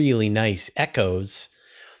some really nice echoes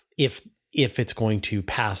if it's going to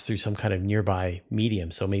pass through some kind of nearby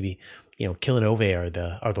medium. So maybe,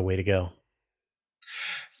 kilonovae are the way to go.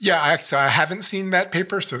 Yeah, I haven't seen that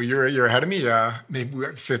paper, so you're ahead of me. Maybe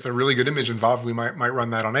if it's a really good image involved, we might run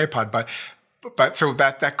that on APOD. But so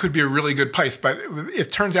that could be a really good place. But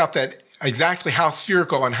it turns out that exactly how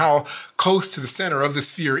spherical and how close to the center of the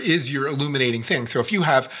sphere is your illuminating thing. So if you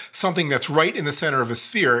have something that's right in the center of a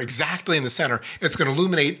sphere, exactly in the center, it's going to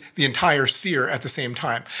illuminate the entire sphere at the same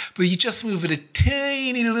time. But you just move it a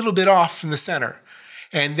tiny little bit off from the center,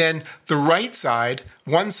 And then the right side,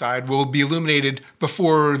 one side, will be illuminated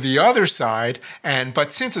before the other side.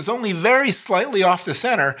 But since it's only very slightly off the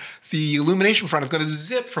center, the illumination front is going to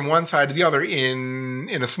zip from one side to the other in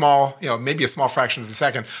a small, maybe a small fraction of a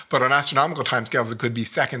second. But on astronomical timescales, it could be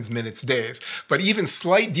seconds, minutes, days. But even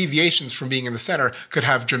slight deviations from being in the center could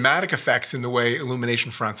have dramatic effects in the way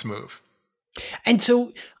illumination fronts move. And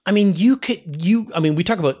so, I mean, we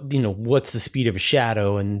talk about, what's the speed of a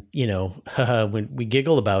shadow and, when we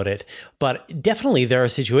giggle about it, but definitely there are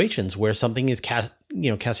situations where something is,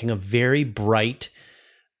 casting a very bright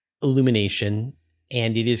illumination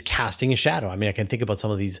and it is casting a shadow. I mean, I can think about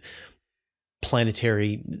some of these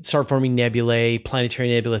planetary, star-forming nebulae, planetary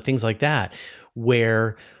nebulae, things like that,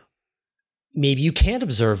 where maybe you can't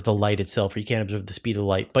observe the light itself or you can't observe the speed of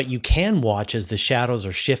light, but you can watch as the shadows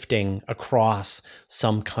are shifting across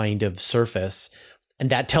some kind of surface. And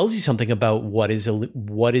that tells you something about what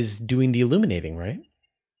is doing the illuminating, right?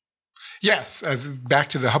 Yes, as back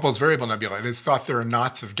to the Hubble's Variable Nebula, it is thought there are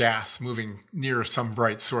knots of gas moving near some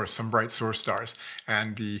bright source stars.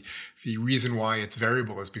 And the reason why it's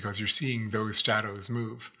variable is because you're seeing those shadows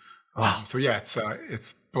move. Wow. So yeah,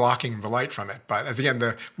 it's blocking the light from it. But as again,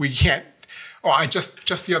 we can't. Oh, I just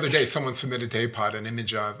the other day, someone submitted to APOD an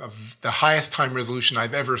image of the highest time resolution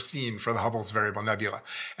I've ever seen for the Hubble's Variable Nebula.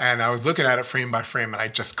 And I was looking at it frame by frame, and I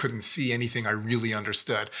just couldn't see anything I really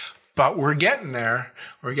understood. But we're getting there.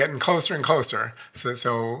 We're getting closer and closer.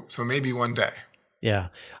 So maybe one day. Yeah.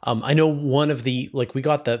 I know one of we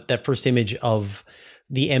got that first image of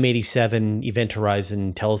the M87 Event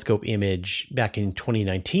Horizon telescope image back in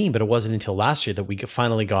 2019, but it wasn't until last year that we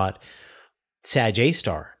finally got Sag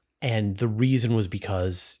A-star. And the reason was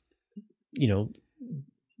because, the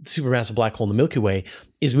supermassive black hole in the Milky Way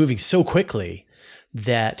is moving so quickly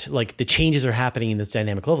that the changes are happening in this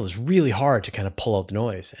dynamic level. It's really hard to kind of pull out the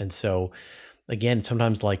noise. And so again,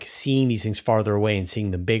 sometimes seeing these things farther away and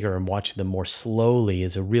seeing them bigger and watching them more slowly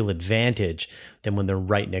is a real advantage than when they're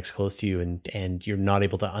right next close to you and you're not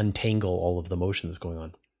able to untangle all of the motion that's going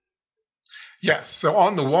on. Yes. So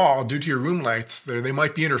on the wall, due to your room lights, they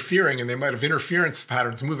might be interfering, and they might have interference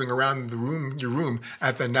patterns moving around your room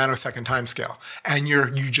at the nanosecond time scale. And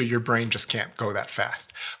your brain just can't go that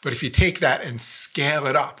fast. But if you take that and scale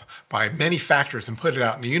it up by many factors and put it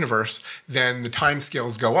out in the universe, then the time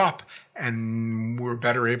scales go up and we're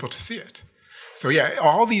better able to see it. So yeah,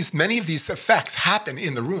 many of these effects happen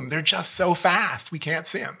in the room. They're just so fast, we can't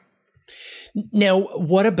see them. Now,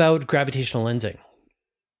 what about gravitational lensing?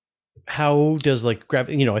 How does I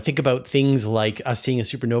think about things like us seeing a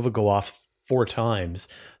supernova go off 4 times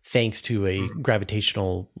thanks to a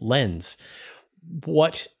gravitational lens.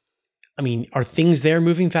 Are things there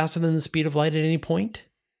moving faster than the speed of light at any point?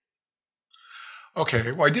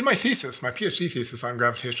 Okay, well, I did my PhD thesis on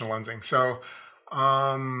gravitational lensing. So,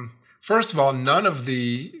 first of all, none of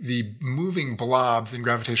the moving blobs in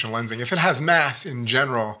gravitational lensing, if it has mass in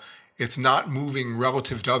general, it's not moving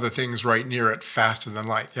relative to other things right near it faster than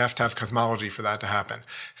light. You have to have cosmology for that to happen.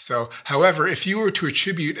 So, however, if you were to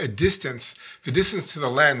attribute the distance to the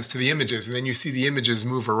lens, to the images, and then you see the images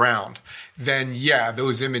move around, then yeah,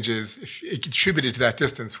 those images, if attributed to that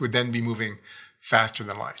distance, would then be moving faster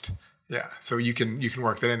than light. Yeah, so you can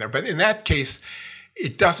work that in there. But in that case,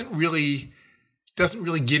 it doesn't really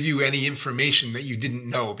give you any information that you didn't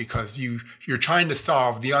know, because you're trying to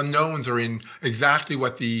solve the unknowns are in exactly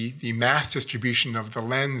what the mass distribution of the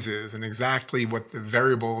lens is and exactly what the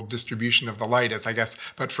variable distribution of the light is, I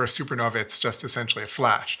guess. But for a supernova, it's just essentially a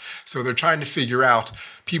flash. So people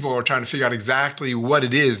are trying to figure out exactly what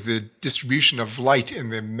it is, the distribution of light in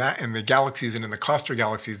the galaxies and in the cluster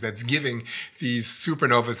galaxies that's giving these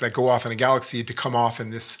supernovas that go off in a galaxy to come off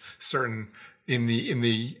in this certain in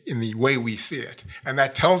the way we see it. And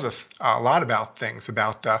that tells us a lot about things,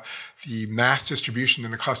 about the mass distribution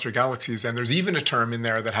in the cluster galaxies. And there's even a term in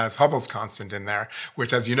there that has Hubble's constant in there,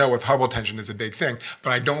 which, as you know, with Hubble tension is a big thing.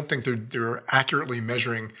 But I don't think they're accurately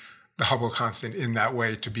measuring the Hubble constant in that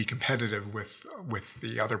way to be competitive with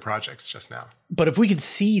the other projects just now. But if we could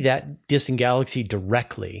see that distant galaxy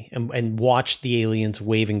directly and watch the aliens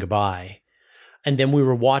waving goodbye, and then we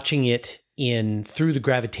were watching it through the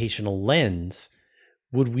gravitational lens,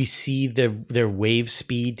 would we see their wave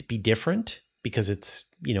speed be different because it's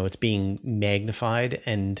being magnified,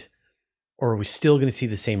 or are we still going to see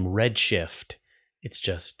the same redshift? It's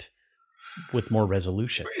just with more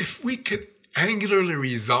resolution. If we could angularly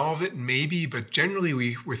resolve it, maybe, but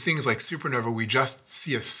generally with things like supernova, we just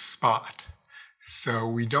see a spot. So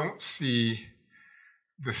we don't see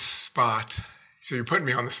the spot. So you're putting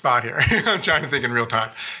me on the spot here. I'm trying to think in real time.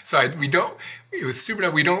 So with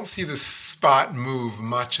supernova, we don't see the spot move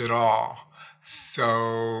much at all.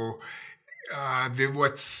 So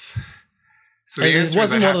what's so the And answer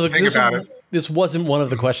is I have to think about it. This wasn't one of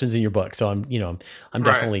the questions in your book, so I'm Right.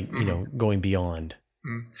 definitely going beyond,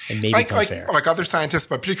 and maybe it's unfair. Like other scientists,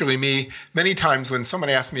 but particularly me, many times when someone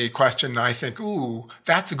asks me a question, I think, ooh,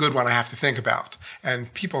 that's a good one I have to think about.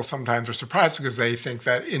 And people sometimes are surprised because they think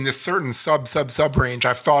that in this certain sub range,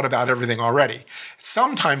 I've thought about everything already.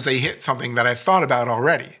 Sometimes they hit something that I've thought about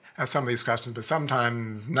already as some of these questions, but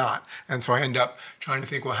sometimes not. And so I end up trying to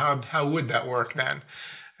think, well, how would that work then?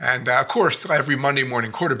 And of course, every Monday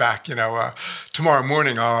morning quarterback, tomorrow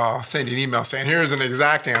morning I'll send you an email saying, here's an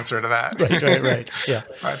exact answer to that. Right. Yeah.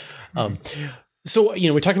 So,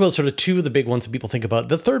 we talked about sort of two of the big ones that people think about.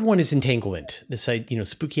 The third one is entanglement, this,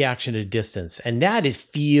 spooky action at a distance. And that it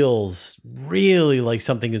feels really like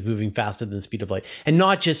something is moving faster than the speed of light. And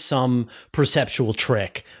not just some perceptual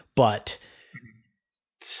trick, but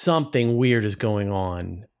something weird is going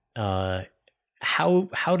on. How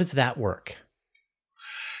does that work?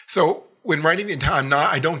 So when writing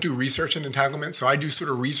I don't do research in entanglement, so I do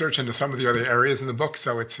sort of research into some of the other areas in the book.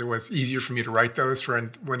 So it was easier for me to write those.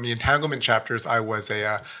 When the entanglement chapters, I was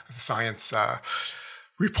a science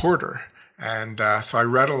reporter. And so I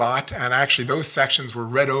read a lot, and actually those sections were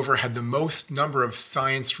read over, had the most number of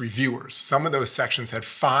science reviewers. Some of those sections had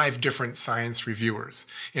 5 different science reviewers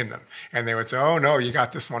in them. And they would say, oh, no, you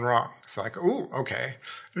got this one wrong. It's like, ooh, okay.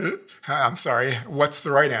 I'm sorry, what's the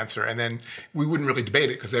right answer? And then we wouldn't really debate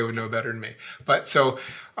it because they would know better than me. But so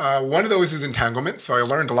one of those is entanglement. So I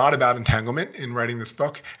learned a lot about entanglement in writing this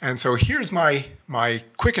book. And so here's my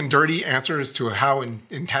quick and dirty answers to how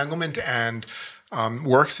entanglement and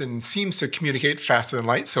works and seems to communicate faster than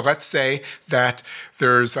light. So let's say that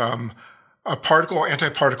there's a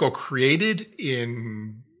antiparticle created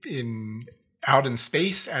out in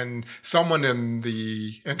space, and someone in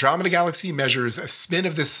the Andromeda galaxy measures a spin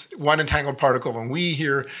of this one entangled particle, and we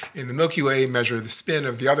here in the Milky Way measure the spin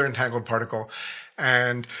of the other entangled particle.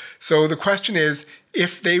 And so the question is,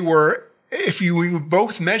 if you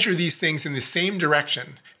both measure these things in the same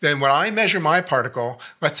direction, then when I measure my particle,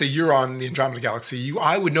 let's say you're on the Andromeda galaxy,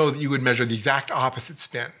 I would know that you would measure the exact opposite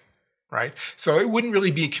spin, right? So it wouldn't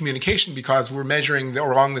really be communication because we're measuring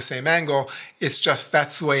along the same angle. It's just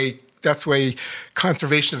that's the way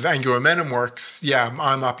conservation of angular momentum works. Yeah,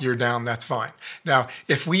 I'm up, you're down, that's fine. Now,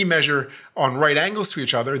 if we measure on right angles to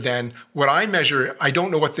each other, then what I measure, I don't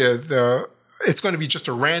know what it's going to be just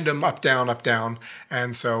a random up, down.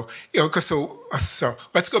 And so, so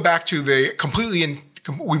let's go back to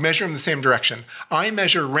we measure in the same direction. I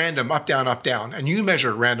measure random up, down, and you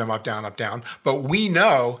measure random up, down. But we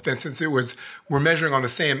know that since we're measuring on the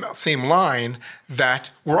same line, that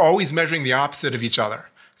we're always measuring the opposite of each other.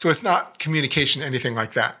 So it's not communication, anything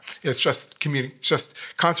like that. It's just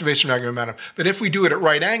conservation of angular momentum. But if we do it at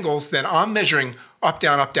right angles, then I'm measuring up,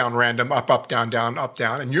 down, random, up, down, up,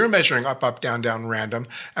 down, and you're measuring up, down, random,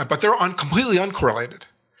 but they're completely uncorrelated.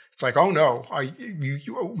 It's like, oh no,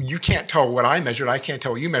 you can't tell what I measured, I can't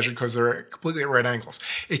tell what you measured because they're completely at right angles.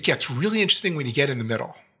 It gets really interesting when you get in the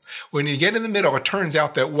middle. When you get in the middle, it turns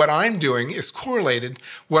out that what I'm doing is correlated.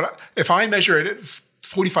 If I measure it at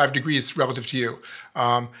 45 degrees relative to you,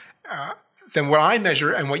 then what I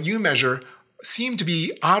measure and what you measure seem to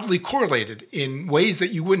be oddly correlated in ways that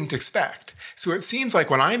you wouldn't expect. So it seems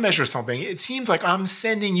like when I measure something, it seems like I'm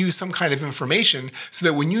sending you some kind of information so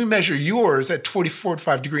that when you measure yours at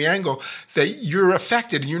 45 degree angle, that you're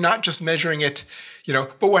affected and you're not just measuring it,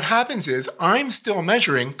 but what happens is I'm still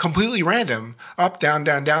measuring completely random, up, down,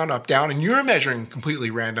 up, down, and you're measuring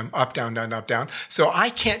completely random, up, down, up, down. So I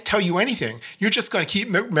can't tell you anything. You're just going to keep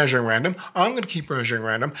measuring random. I'm going to keep measuring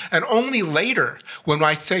random. And only later, when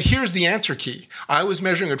I say, here's the answer key, I was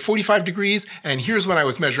measuring at 45 degrees, and here's when I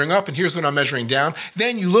was measuring up, and here's when I'm measuring down.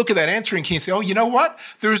 Then you look at that answering key and say, oh, you know what?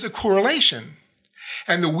 There's a correlation.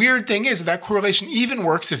 And the weird thing is that correlation even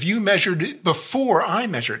works if you measured it before I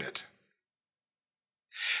measured it.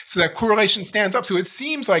 So that correlation stands up. So it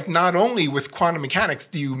seems like not only with quantum mechanics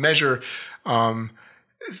do you measure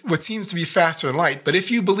what seems to be faster than light, but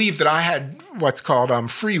if you believe that I had what's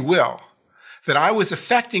called free will, that I was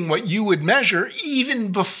affecting what you would measure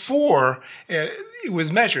even before it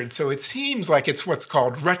was measured. So it seems like it's what's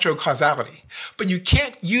called retrocausality. But you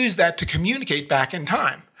can't use that to communicate back in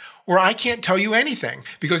time. Or I can't tell you anything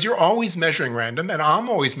because you're always measuring random and I'm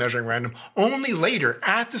always measuring random. Only later,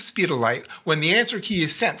 at the speed of light, when the answer key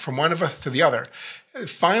is sent from one of us to the other,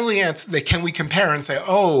 finally can we compare and say,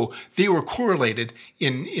 oh, they were correlated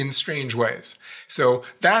in strange ways. So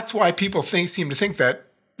that's why people seem to think that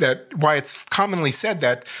why it's commonly said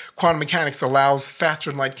that quantum mechanics allows faster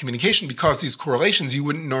than light communication, because these correlations you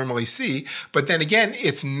wouldn't normally see. But then again,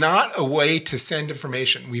 it's not a way to send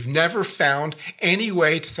information. We've never found any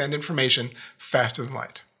way to send information faster than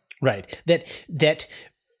light. Right. That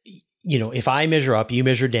if I measure up, you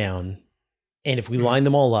measure down. And if we line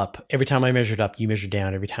them all up, every time I measured up, you measured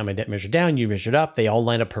down. Every time I measured down, you measured up. They all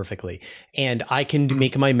line up perfectly. And I can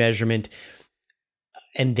make my measurement,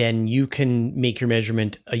 and then you can make your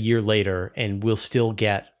measurement a year later, and we'll still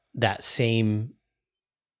get that same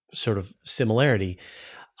sort of similarity.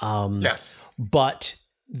 Yes. But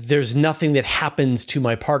there's nothing that happens to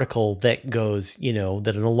my particle that goes,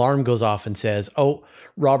 that an alarm goes off and says, oh,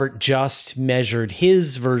 Robert just measured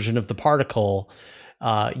his version of the particle.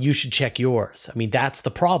 You should check yours. I mean, that's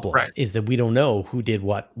the problem, right? Is that we don't know who did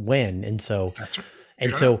what when. And so, that's right.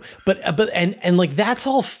 And so, but like, that's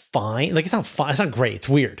all fine. Like, it's not fine. It's not great. It's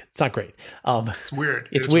weird. It's not great. It's weird.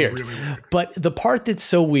 It's weird. Really weird. But the part that's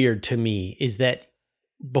so weird to me is that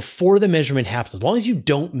before the measurement happens, as long as you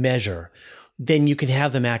don't measure, then you can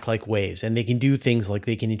have them act like waves, and they can do things like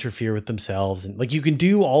they can interfere with themselves. And like, you can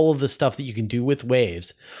do all of the stuff that you can do with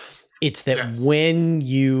waves. It's that when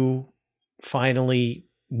you finally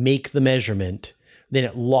make the measurement, then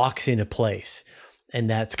it locks into place. And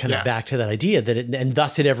that's kind of back to that idea that and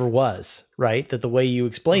thus it ever was, right? That the way you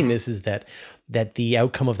explain this is that the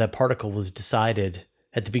outcome of that particle was decided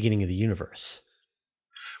at the beginning of the universe.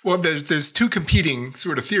 Well, there's two competing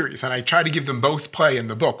sort of theories, and I try to give them both play in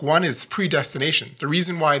the book. One is predestination. The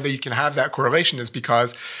reason why you can have that correlation is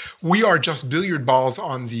because we are just billiard balls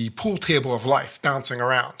on the pool table of life bouncing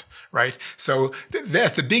around. Right. So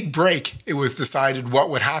at the big break, it was decided what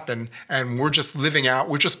would happen, and we're just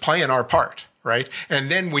playing our part. Right. And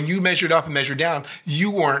then when you measured up and measured down,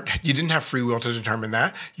 you didn't have free will to determine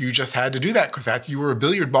that. You just had to do that because you were a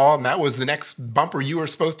billiard ball, and that was the next bumper you were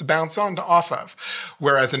supposed to bounce off of.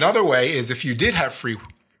 Whereas another way is if you did have free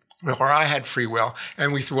will, or I had free will,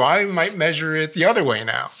 and we said, well, I might measure it the other way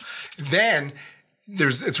now. Then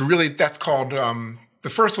that's called, the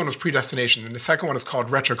first one is predestination, and the second one is called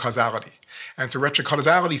retrocausality. And so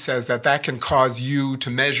retrocausality says that can cause you to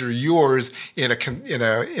measure yours in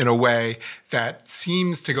a way that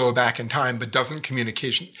seems to go back in time, but doesn't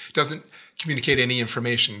communicate any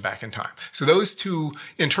information back in time. So those two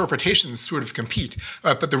interpretations sort of compete.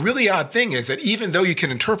 But the really odd thing is that even though you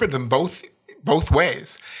can interpret them both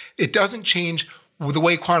ways, it doesn't change the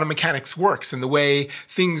way quantum mechanics works and the way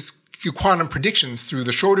quantum predictions through the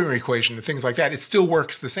Schrodinger equation and things like that. It still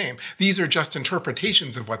works the same. These are just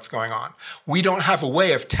interpretations of what's going on. We don't have a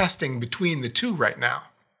way of testing between the two right now.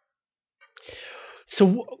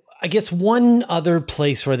 So I guess one other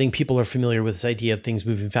place where I think people are familiar with this idea of things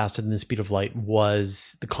moving faster than the speed of light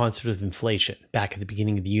was the concept of inflation back at the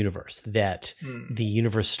beginning of the universe, that the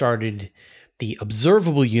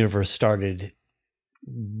observable universe started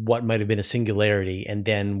what might have been a singularity, and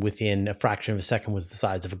then within a fraction of a second was the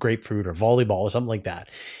size of a grapefruit or volleyball or something like that.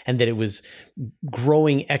 And that it was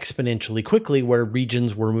growing exponentially quickly where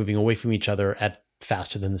regions were moving away from each other at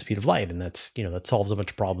faster than the speed of light. And that solves a bunch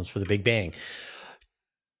of problems for the Big Bang.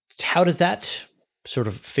 How does that sort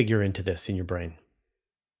of figure into this in your brain?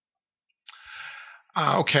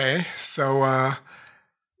 Okay. So,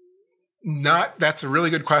 that's a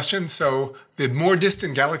really good question. So the more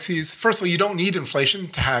distant galaxies, first of all, you don't need inflation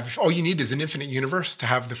to have, all you need is an infinite universe to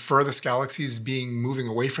have the furthest galaxies moving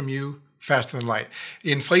away from you faster than light.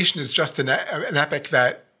 Inflation is just an epoch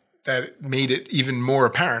that made it even more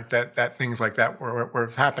apparent that things like that were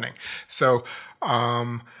happening. So,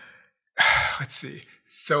 let's see.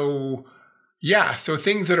 So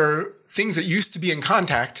things that used to be in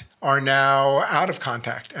contact are now out of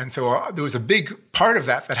contact. And so there was a big part of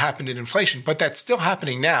that happened in inflation, but that's still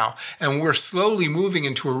happening now. And we're slowly moving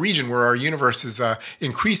into a region where our universe is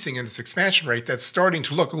increasing in its expansion rate that's starting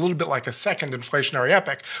to look a little bit like a second inflationary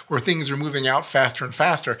epoch, where things are moving out faster and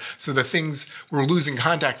faster. So we're losing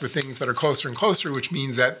contact with things that are closer and closer, which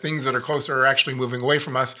means that things that are closer are actually moving away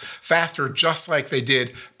from us faster, just like they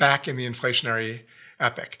did back in the inflationary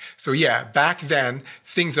epoch. So back then,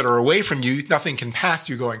 things that are away from you, nothing can pass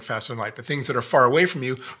you going faster than light, but things that are far away from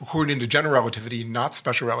you, according to general relativity, not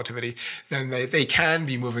special relativity, then they can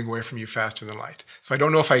be moving away from you faster than light. So I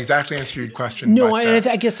don't know if I exactly answered your question. No, I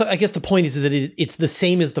guess the point is that it's the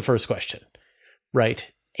same as the first question, right?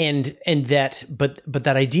 And that, but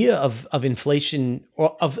that idea of inflation,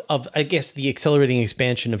 or of I guess the accelerating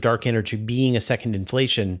expansion of dark energy being a second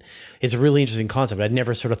inflation, is a really interesting concept. I'd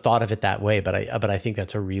never sort of thought of it that way, but I think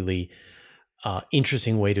that's a really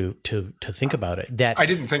interesting way to think about it. That I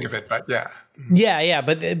didn't think of it, but yeah,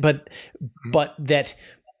 but that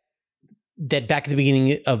that back at the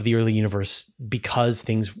beginning of the early universe, because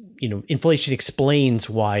things, inflation explains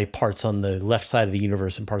why parts on the left side of the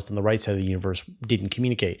universe and parts on the right side of the universe didn't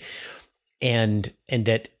communicate. And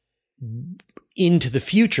that into the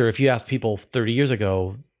future, if you ask people 30 years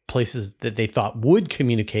ago, places that they thought would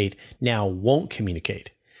communicate now won't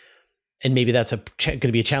communicate. And maybe that's going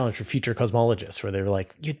to be a challenge for future cosmologists, where they're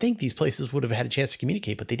like, you'd think these places would have had a chance to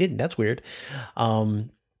communicate, but they didn't. That's weird.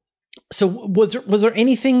 So was there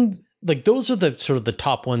anything like, those are the sort of the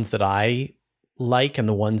top ones that I like and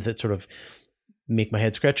the ones that sort of make my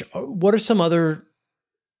head scratch. What are some other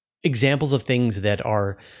examples of things that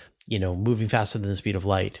are, moving faster than the speed of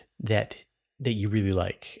light that you really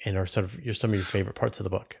like and are sort of some of your favorite parts of the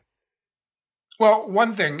book? Well,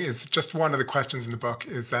 one thing is just one of the questions in the book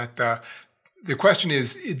is that the question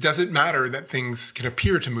is, does it matter that things can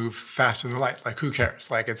appear to move faster than light? Like, who cares?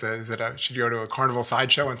 Like, should you go to a carnival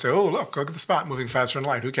sideshow and say, oh, look at the spot moving faster than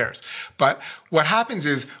light? Who cares? But what happens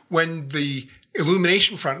is when the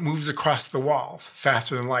illumination front moves across the walls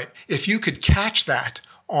faster than light, if you could catch that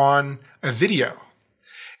on a video,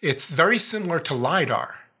 it's very similar to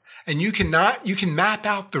LiDAR. And you can map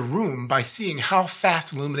out the room by seeing how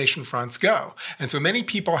fast illumination fronts go. And so many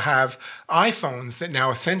people have iPhones that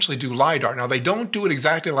now essentially do LiDAR. Now, they don't do it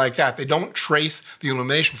exactly like that. They don't trace the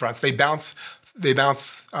illumination fronts. They bounce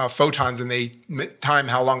photons and they time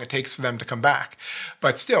how long it takes for them to come back.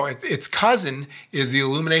 But still, its cousin is the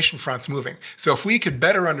illumination fronts moving. So if we could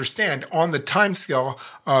better understand on the time scale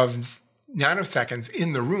of nanoseconds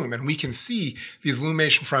in the room, and we can see these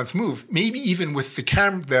illumination fronts move, maybe even with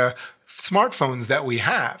the smartphones that we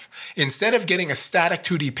have. Instead of getting a static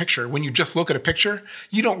 2D picture, when you just look at a picture,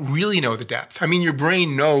 you don't really know the depth. I mean, your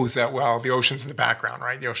brain knows that, well, the ocean's in the background,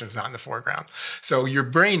 right? The ocean's not in the foreground. So your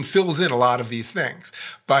brain fills in a lot of these things,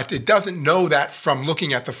 but it doesn't know that from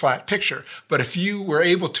looking at the flat picture. But if you were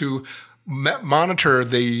able to monitor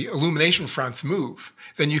the illumination fronts move,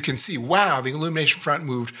 then you can see, wow, the illumination front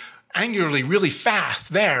moved angularly really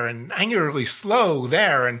fast there and angularly slow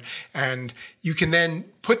there. And you can then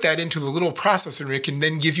put that into the little processor and it can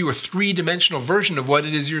then give you a three-dimensional version of what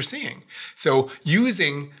it is you're seeing. So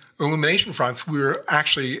using illumination fronts, we're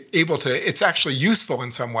actually able to, it's actually useful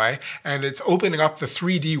in some way, and it's opening up the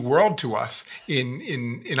 3D world to us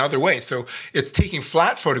in other ways. So it's taking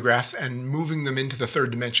flat photographs and moving them into the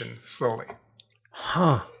third dimension slowly.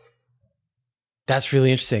 Huh. That's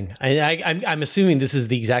really interesting. I'm assuming this is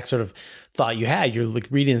the exact sort of thought you had. You're like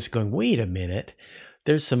reading this going, wait a minute,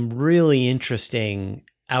 there's some really interesting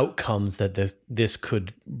outcomes that this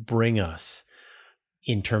could bring us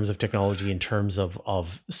in terms of technology, in terms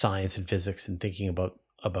of science and physics, and thinking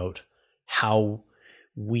about how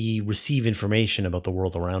we receive information about the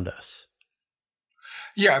world around us.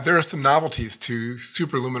 Yeah, there are some novelties to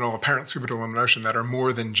apparent superlumination that are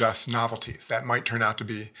more than just novelties that might turn out to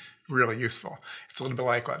be really useful. It's a little bit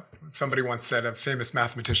like what somebody once said, a famous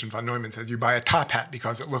mathematician, von Neumann, says, you buy a top hat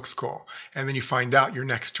because it looks cool. And then you find out you're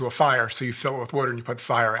next to a fire, so you fill it with water and you put the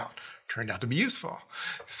fire out. Turned out to be useful.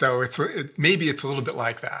 So maybe it's a little bit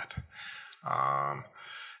like that.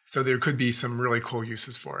 So there could be some really cool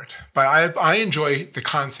uses for it. But I enjoy the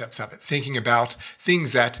concepts of it, thinking about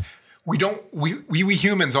things that we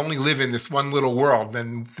humans only live in this one little world,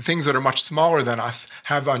 and the things that are much smaller than us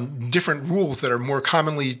have different rules that are more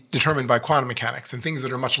commonly determined by quantum mechanics, and things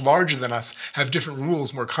that are much larger than us have different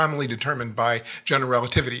rules more commonly determined by general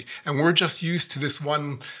relativity. And we're just used to this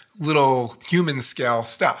one little human scale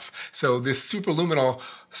stuff. So this superluminal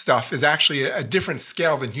stuff is actually a different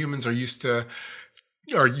scale than humans are used to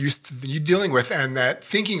dealing with, and that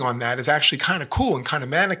thinking on that is actually kind of cool and kind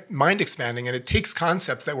of mind expanding, and it takes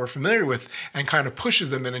concepts that we're familiar with and kind of pushes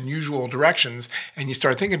them in unusual directions, and you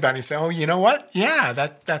start thinking about it and you say, oh, you know what? Yeah,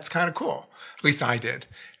 that's kind of cool. At least I did.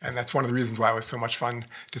 And that's one of the reasons why it was so much fun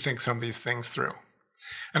to think some of these things through.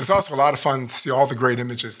 And it's also a lot of fun to see all the great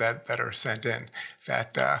images that are sent in.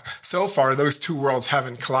 That so far, those two worlds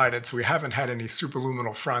haven't collided, so we haven't had any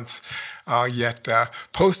superluminal fronts yet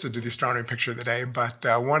posted to the Astronomy Picture of the Day. But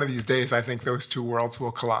one of these days, I think those two worlds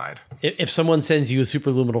will collide. If someone sends you a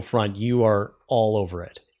superluminal front, you are all over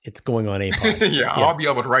it. It's going on APOD. Yeah, I'll be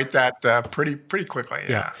able to write that pretty quickly.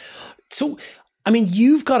 Yeah. So, I mean,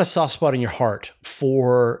 you've got a soft spot in your heart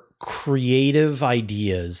for creative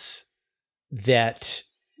ideas that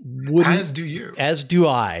wouldn't, as do you. As do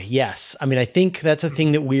I. Yes. I mean, I think that's a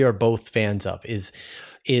thing that we are both fans of is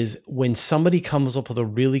when somebody comes up with a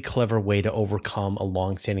really clever way to overcome a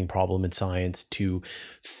longstanding problem in science, to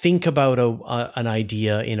think about an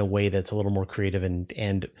idea in a way that's a little more creative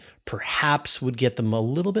and perhaps would get them a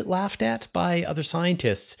little bit laughed at by other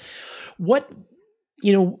scientists.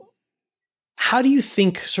 how do you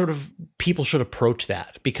think sort of people should approach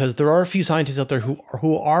that? Because there are a few scientists out there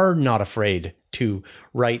who are not afraid to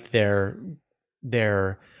write their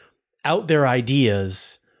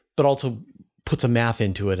ideas, but also put some math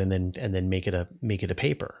into it and then make it a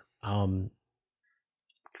paper. How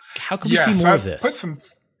can we see more of this?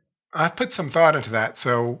 I've put some thought into that.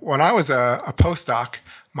 So when I was a postdoc,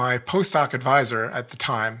 my postdoc advisor at the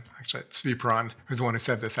time, actually it's Sviparan, who's the one who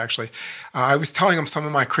said this actually, I was telling him some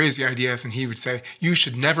of my crazy ideas and he would say, you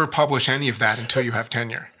should never publish any of that until you have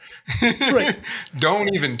tenure. Right.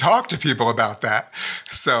 Don't even talk to people about that.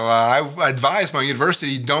 So I advised my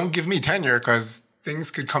university, don't give me tenure because things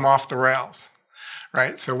could come off the rails.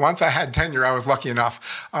 Right. So once I had tenure, I was lucky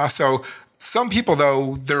enough. So some people,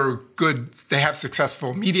 though, they're good. They have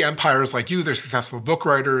successful media empires like you. They're successful book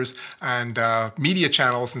writers and media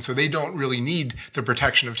channels. And so they don't really need the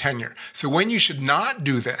protection of tenure. So when you should not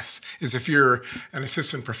do this is if you're an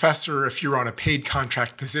assistant professor, if you're on a paid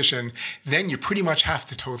contract position, then you pretty much have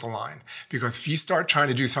to toe the line. Because if you start trying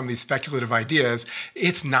to do some of these speculative ideas,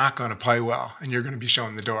 it's not going to play well and you're going to be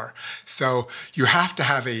shown the door. So you have to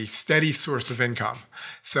have a steady source of income.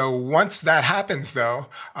 So once that happens, though,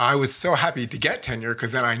 I was so happy to get tenure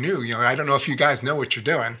because then I knew, I don't know if you guys know what you're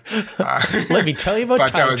doing. Let me tell you about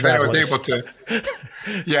time travelers. Then I was able to,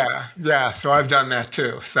 yeah. So I've done that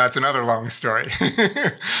too. So that's another long story.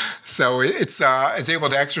 So it's able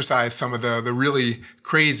to exercise some of the really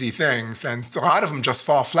crazy things, and a lot of them just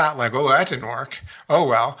fall flat. Like, oh, that didn't work. Oh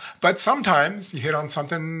well. But sometimes you hit on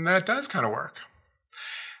something that does kind of work.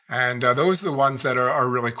 And those are the ones that are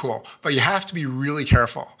really cool. But you have to be really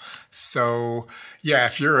careful. So, yeah,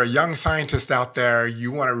 if you're a young scientist out there,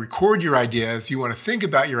 you want to record your ideas, you want to think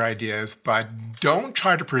about your ideas, but don't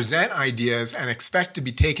try to present ideas and expect to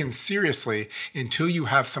be taken seriously until you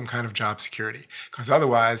have some kind of job security. Because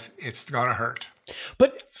otherwise, it's going to hurt.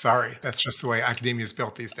 But sorry, that's just the way academia is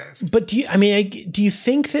built these days. But do you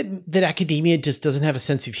think that academia just doesn't have a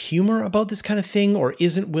sense of humor about this kind of thing, or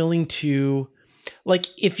isn't willing to... Like,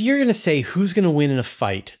 if you're going to say who's going to win in a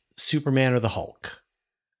fight, Superman or the Hulk,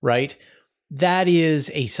 right? That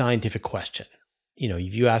is a scientific question.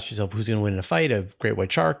 You ask yourself who's going to win in a fight, a great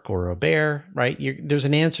white shark or a bear, right? There's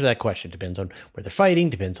an answer to that question. Depends on where they're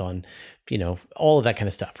fighting, depends on, all of that kind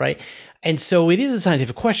of stuff, right? And so it is a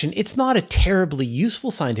scientific question. It's not a terribly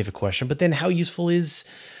useful scientific question, but then how useful is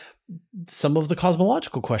some of the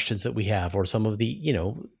cosmological questions that we have, or some of the,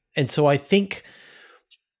 and so I think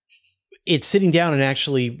it's sitting down and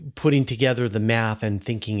actually putting together the math and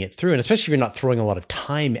thinking it through, and especially if you're not throwing a lot of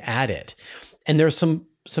time at it. And there are some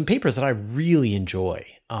papers that I really enjoy.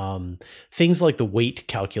 Things like the weight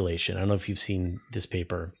calculation. I don't know if you've seen this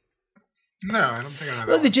paper. No, I don't think I know that.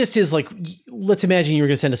 Well, the gist is, like, let's imagine you were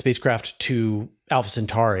going to send a spacecraft to Alpha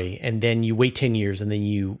Centauri, and then you wait 10 years, and then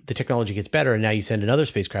the technology gets better, and now you send another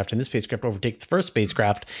spacecraft, and this spacecraft overtakes the first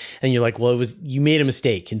spacecraft, and you're like, well, you made a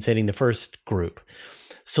mistake in sending the first group.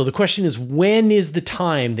 So the question is, when is the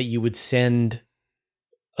time that you would send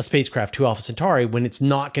a spacecraft to Alpha Centauri when it's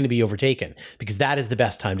not going to be overtaken? Because that is the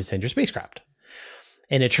best time to send your spacecraft.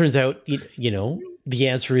 And it turns out, the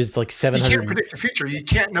answer is like 700. You can't predict the future. You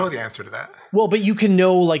can't know the answer to that. Well, but you can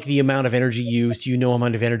know, like, the amount of energy used. You know,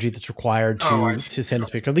 amount of energy that's required to send a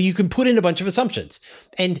spacecraft. You can put in a bunch of assumptions,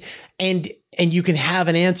 and you can have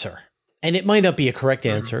an answer. And it might not be a correct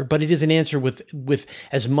answer, but it is an answer with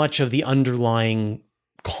as much of the underlying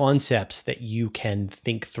concepts that you can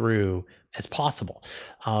think through as possible.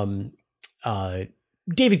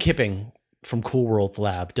 David Kipping from Cool Worlds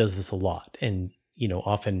Lab does this a lot, and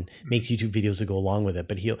often makes YouTube videos that go along with it.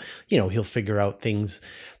 But he'll figure out things,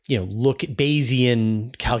 look at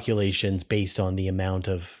Bayesian calculations based on the amount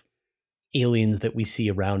of aliens that we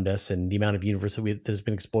see around us and the amount of universe that has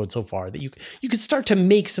been explored so far, that you could start to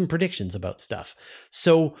make some predictions about stuff.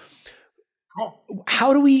 So,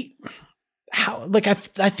 how do we?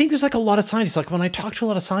 I think there's like a lot of scientists, like when I talk to a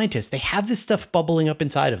lot of scientists, they have this stuff bubbling up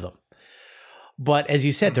inside of them. But as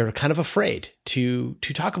you said, they're kind of afraid to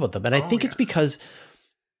talk about them. And I think it's because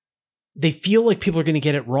they feel like people are going to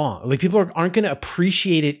get it wrong. Like, people aren't going to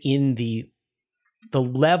appreciate it in the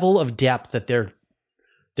level of depth that they're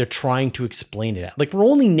trying to explain it at. Like, we're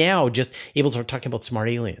only now just able to start talking about smart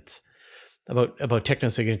aliens, about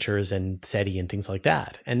technosignatures and SETI and things like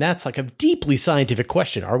that. And that's like a deeply scientific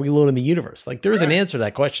question. Are we alone in the universe? Like, there is an answer to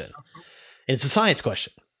that question. Absolutely. And it's a science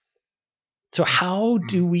question. So how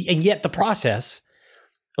do we, and yet the process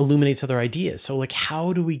illuminates other ideas. So, like,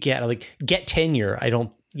 how do we get tenure?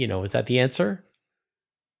 Is that the answer?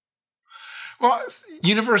 Well,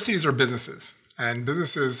 universities are businesses, and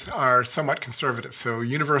businesses are somewhat conservative. So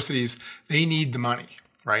universities, they need the money.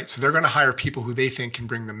 right? So they're going to hire people who they think can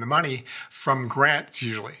bring them the money from grants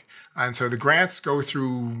usually. And so the grants go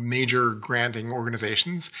through major granting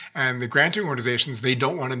organizations, and the granting organizations, they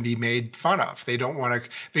don't want to be made fun of. They want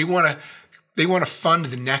to fund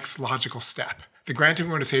the next logical step. The granting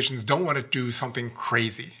organizations don't want to do something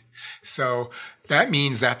crazy. So that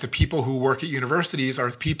means that the people who work at universities are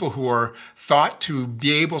the people who are thought to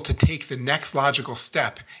be able to take the next logical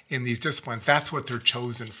step in these disciplines. That's what they're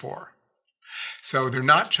chosen for. So they're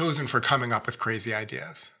not chosen for coming up with crazy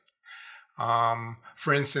ideas.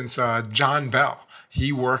 For instance, John Bell,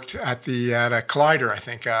 he worked at a collider, I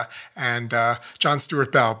think, and John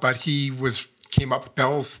Stuart Bell, but he came up with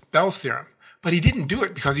Bell's theorem. But he didn't do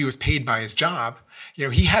it because he was paid by his job.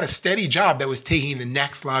 He had a steady job that was taking the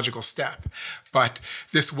next logical step. But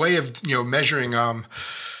this way of, measuring, I'm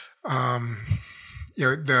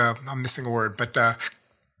missing a word, but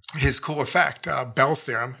his cool effect, Bell's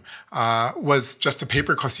theorem, was just a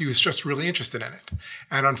paper because he was just really interested in it.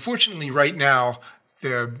 And unfortunately, right now,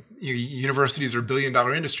 the universities are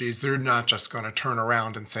billion-dollar industries. They're not just going to turn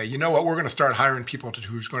around and say, you know what, we're going to start hiring people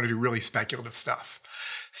who's going to do really speculative stuff.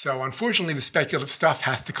 So unfortunately, the speculative stuff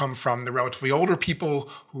has to come from the relatively older people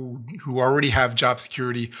who already have job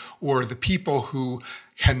security, or the people who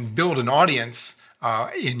can build an audience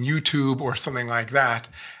in YouTube or something like that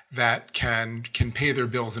can pay their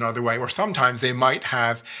bills another way. Or sometimes they might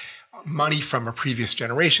have money from a previous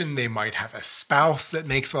generation. They might have a spouse that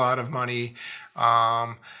makes a lot of money.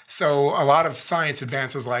 So a lot of science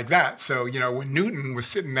advances like that. So, when Newton was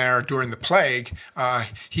sitting there during the plague,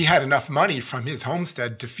 he had enough money from his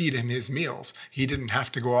homestead to feed him his meals. He didn't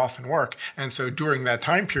have to go off and work. And so during that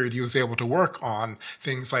time period, he was able to work on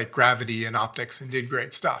things like gravity and optics and did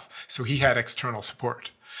great stuff. So he had external support.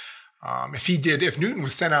 If Newton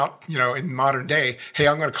was sent out, in modern day, hey,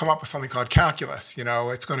 I'm going to come up with something called calculus,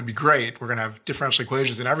 it's going to be great. We're going to have differential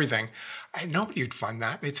equations and everything. Nobody would fund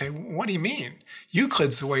that. They'd say, what do you mean?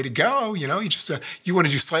 Euclid's the way to go. You want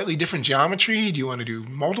to do slightly different geometry? Do you want to do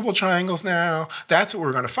multiple triangles now? That's what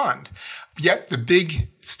we're going to fund. Yet the big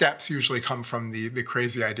steps usually come from the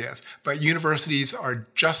crazy ideas. But universities are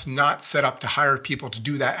just not set up to hire people to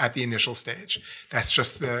do that at the initial stage. That's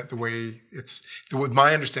just the way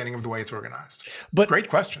my understanding of the way it's organized. But great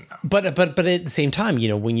question, though. But at the same time,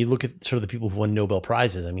 when you look at sort of the people who won Nobel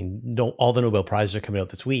Prizes, I mean, all the Nobel Prizes are coming out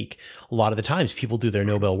this week. A lot of the times people do their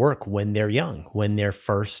Nobel work when they're young, when they're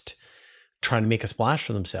first trying to make a splash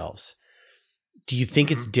for themselves. Do you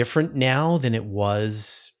think it's different now than it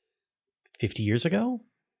was 50 years ago?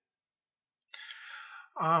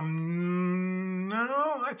 No,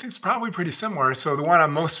 I think it's probably pretty similar. So the one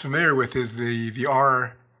I'm most familiar with is the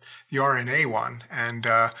RNA one. And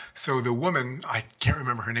so the woman, I can't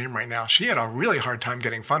remember her name right now, she had a really hard time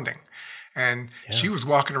getting funding. And she was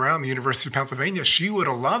walking around the University of Pennsylvania. She would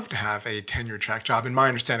have loved to have a tenure track job. In my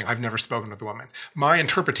understanding, I've never spoken with the woman. My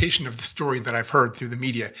interpretation of the story that I've heard through the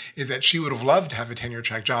media is that she would have loved to have a tenure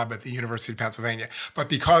track job at the University of Pennsylvania. But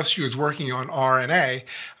because she was working on RNA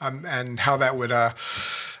and how that would,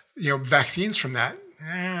 vaccines from that,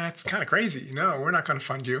 it's kind of crazy. We're not going to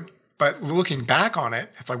fund you. But looking back on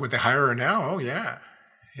it, it's like, would they hire her now? Oh, yeah.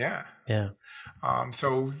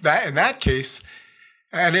 So that in that case.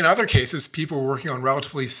 And in other cases, people were working on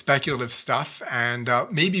relatively speculative stuff, and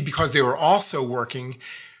maybe because they were also working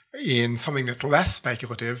in something that's less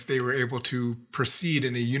speculative, they were able to proceed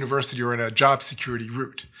in a university or in a job security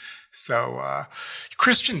route. So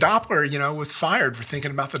Christian Doppler, was fired for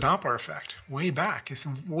thinking about the Doppler effect way back. He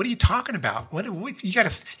said, "What are you talking about? What you got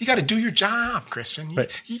to do your job, Christian.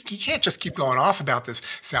 You can't just keep going off about this.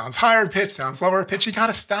 Sounds higher pitch, sounds lower pitch. You got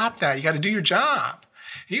to stop that. You got to do your job."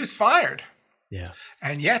 He was fired. Yeah.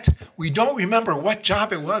 And yet we don't remember what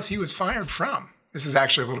job it was he was fired from. This is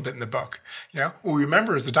actually a little bit in the book. What we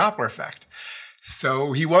remember is the Doppler effect.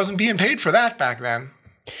 So he wasn't being paid for that back then.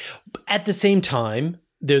 At the same time,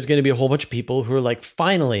 there's going to be a whole bunch of people who are like,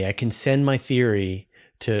 finally, I can send my theory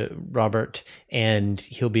to Robert and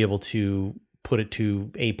he'll be able to put it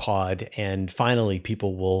to a pod. And finally,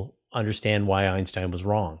 people will understand why Einstein was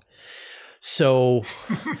wrong. So,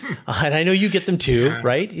 and I know you get them too,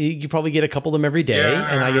 right? You probably get a couple of them every day,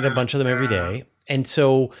 and I get a bunch of them every day. And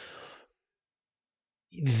so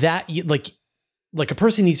that, like a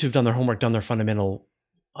person needs to have done their homework, done their fundamental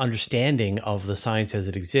understanding of the science as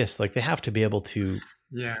it exists. Like they have to be able to,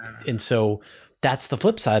 and so that's the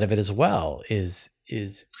flip side of it as well, is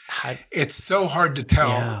how, it's so hard to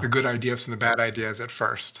tell the good ideas from the bad ideas at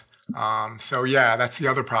first. So yeah, that's the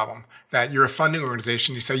other problem. That you're a funding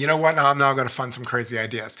organization. You say, you know what? I'm now going to fund some crazy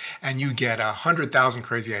ideas, and you get 100,000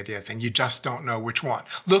 crazy ideas, and you just don't know which one.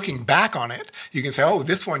 Looking back on it, you can say, oh,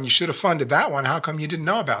 this one you should have funded that one. How come you didn't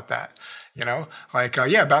know about that? You know, like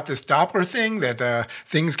about this Doppler thing that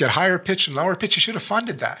things get higher pitch and lower pitch. You should have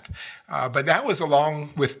funded that. But that was along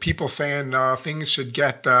with people saying things should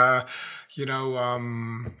get, I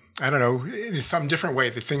don't know, in some different way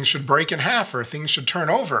that things should break in half or things should turn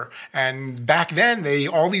over. And back then,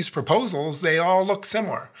 all these proposals, they all look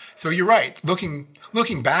similar. So you're right. Looking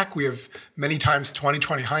back, we have many times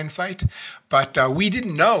 20/20 hindsight, but we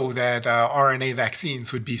didn't know that RNA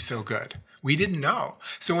vaccines would be so good. We didn't know.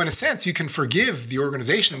 So in a sense, you can forgive the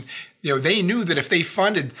organization. They knew that if they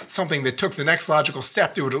funded something that took the next logical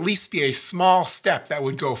step, there would at least be a small step that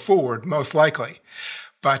would go forward, most likely.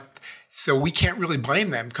 But so we can't really blame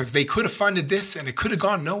them because they could have funded this and it could have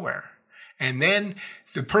gone nowhere. And then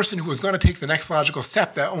the person who was going to take the next logical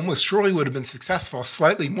step that almost surely would have been successful,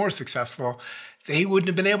 slightly more successful, they wouldn't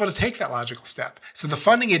have been able to take that logical step. So the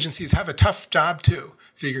funding agencies have a tough job too,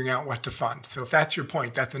 figuring out what to fund. So if that's your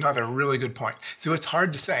point, that's another really good point. So it's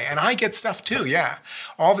hard to say. And I get stuff too, yeah,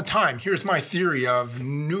 all the time. Here's my theory of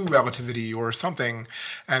new relativity or something.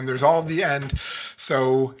 And there's all the end.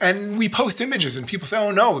 So, and we post images and people say,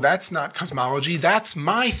 oh no, that's not cosmology. That's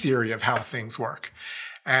my theory of how things work.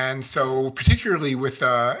 And so particularly with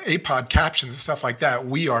APOD captions and stuff like that,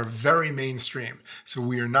 we are very mainstream. So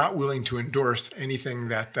we are not willing to endorse anything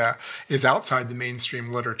that is outside the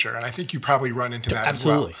mainstream literature. And I think you probably run into that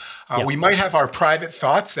Absolutely. As well. We might have our private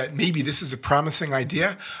thoughts that maybe this is a promising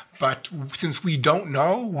idea, but since we don't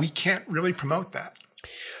know, we can't really promote that.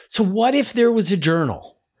 So what if there was a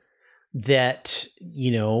journal that,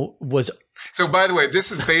 was... So, by the way,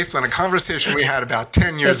 this is based on a conversation we had about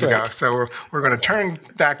 10 years ago. So we're going to turn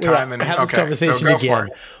back time and have this conversation so go again. for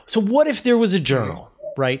it. So what if there was a journal,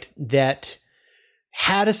 right, that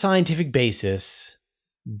had a scientific basis,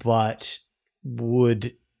 but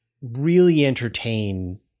would really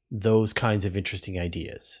entertain those kinds of interesting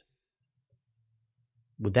ideas?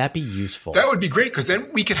 Would that be useful? That would be great because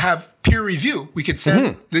then we could have peer review. We could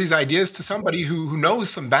send these ideas to somebody who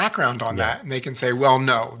knows some background on that, and they can say, well,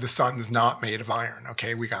 no, the sun's not made of iron.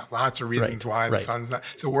 Okay, we got lots of reasons why the sun's not.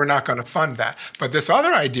 So we're not going to fund that. But this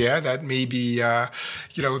other idea that maybe, the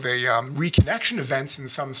reconnection events in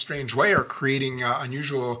some strange way are creating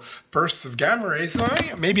unusual bursts of gamma rays,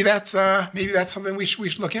 maybe that's something we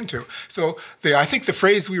should look into. So I think the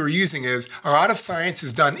phrase we were using is a lot of science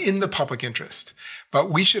is done in the public interest. But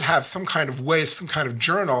we should have some kind of way, some kind of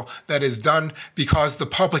journal that is done because the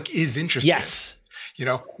public is interested. Yes.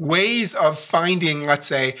 Ways of finding, let's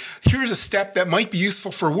say, here's a step that might be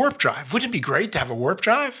useful for warp drive. Wouldn't it be great to have a warp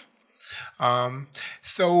drive? That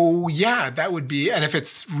would be, and if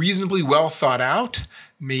it's reasonably well thought out,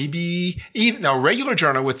 maybe even now a regular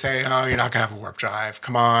journal would say, oh, you're not going to have a warp drive.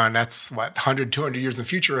 Come on, that's 100, 200 years in the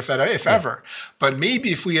future, if ever. But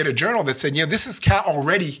maybe if we had a journal that said, this has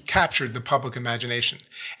already captured the public imagination,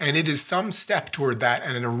 and it is some step toward that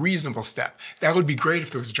and a reasonable step. That would be great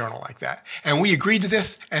if there was a journal like that. And we agreed to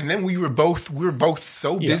this, and then we were both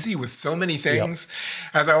so busy with so many things.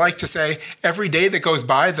 As I like to say, every day that goes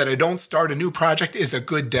by that I don't start a new project is a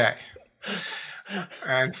good day.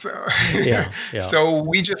 And so, so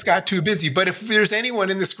we just got too busy. But if there's anyone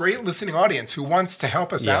in this great listening audience who wants to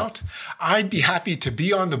help us out, I'd be happy to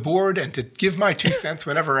be on the board and to give my 2 cents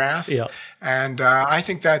whenever asked. And I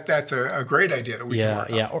think that's a great idea that we can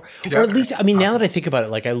work on. Or at least, now that I think about it,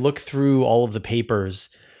 like I look through all of the papers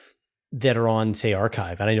that are on, say,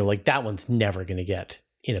 arXiv, and I know like that one's never going to get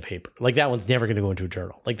in a paper. Like that one's never going to go into a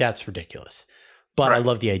journal. Like that's ridiculous. But I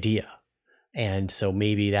love the idea. And so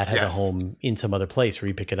maybe that has a home in some other place where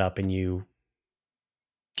you pick it up and you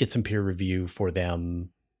get some peer review for them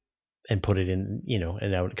and put it in,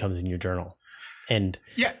 and out it comes in your journal. And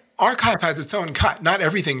arXiv has its own cut. Not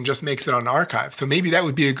everything just makes it on arXiv. So maybe that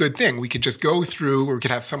would be a good thing. We could just go through, or we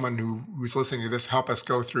could have someone who's listening to this help us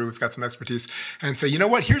go through, who's got some expertise, and say, you know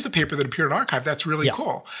what, here's a paper that appeared on arXiv. That's really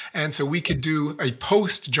cool. And so we could do a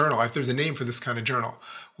post journal, if there's a name for this kind of journal,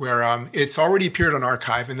 where it's already appeared on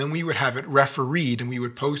arXiv, and then we would have it refereed, and we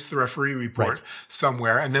would post the referee report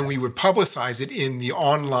somewhere, and then we would publicize it in the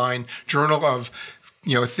online journal of,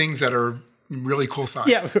 things that are really cool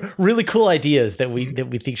science. Yeah, really cool ideas that we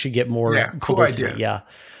think should get more publicity. Cool idea.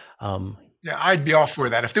 I'd be all for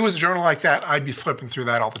that. If there was a journal like that, I'd be flipping through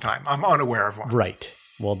that all the time. I'm unaware of one. Right.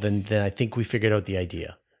 Well, then I think we figured out the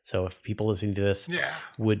idea. So if people listening to this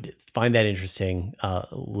would find that interesting,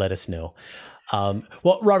 let us know.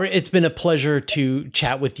 Well, Robert, it's been a pleasure to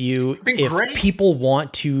chat with you. It's been if great. People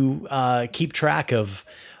want to keep track of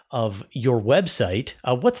of your website,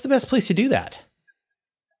 what's the best place to do that?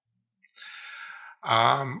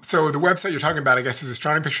 So the website you're talking about, I guess, is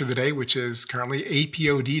Astronomy Picture of the Day, which is currently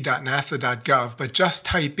apod.nasa.gov. But just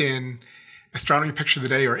type in Astronomy Picture of the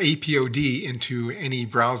Day or APOD into any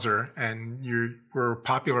browser, and we're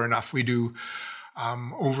popular enough. We do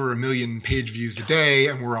over 1 million page views a day,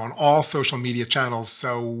 and we're on all social media channels.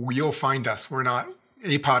 So you'll find us.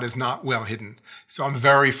 APOD is not well hidden. So I'm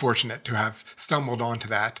very fortunate to have stumbled onto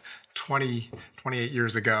that 28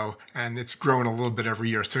 years ago, and it's grown a little bit every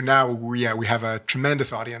year. So now we have a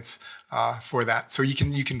tremendous audience for that. So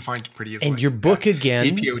you can find it pretty easily. And your book again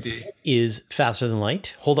APOD is Faster Than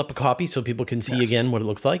Light. Hold up a copy so people can see again what it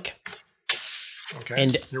looks like. Okay.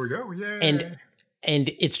 And here we go. Yay.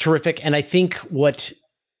 And it's terrific. And I think it's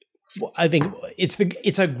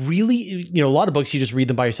a really, a lot of books, you just read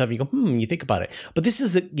them by yourself and you go, you think about it. But this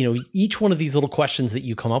is, each one of these little questions that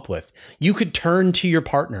you come up with, you could turn to your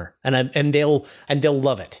partner and they'll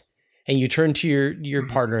love it. And you turn to your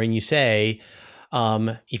partner and you say,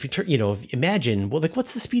 if you turn, imagine, well, like,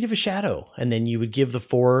 what's the speed of a shadow? And then you would give the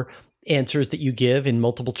 4 answers that you give in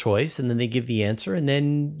multiple choice, and then they give the answer, and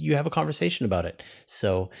then you have a conversation about it.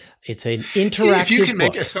 So it's an interactive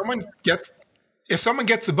book. If someone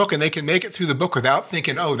gets the book and they can make it through the book without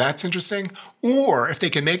thinking, oh, that's interesting, or if they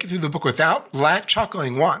can make it through the book without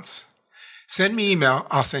chuckling once, send me email.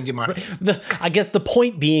 I'll send you money. I guess the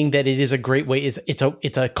point being that it is a great way.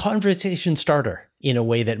 It's a conversation starter in a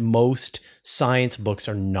way that most science books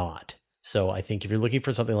are not. So I think if you're looking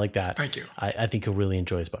for something like that, thank you. I think you'll really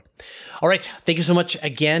enjoy his book. All right, thank you so much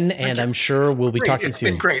again, and I'm sure we'll be talking soon.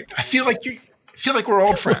 It's been great. I feel like we're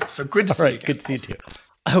old friends. So good to see you. Good to see you too.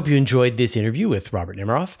 I hope you enjoyed this interview with Robert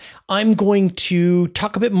Nemiroff. I'm going to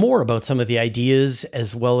talk a bit more about some of the ideas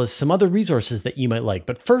as well as some other resources that you might like.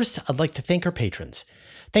 But first, I'd like to thank our patrons.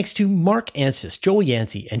 Thanks to Mark Ansis, Joel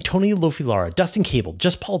Yancey, Antonio Lofilara, Dustin Cable,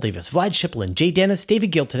 Just Paul Davis, Vlad Shiplin, Jay Dennis,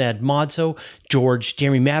 David Giltonad, Modso, George,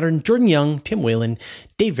 Jeremy Mattern, Jordan Young, Tim Whalen,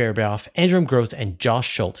 Dave Verboff, Andrew M. Gross, and Josh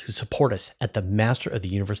Schultz, who support us at the Master of the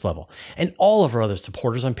Universe level, and all of our other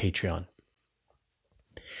supporters on Patreon.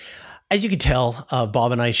 As you can tell,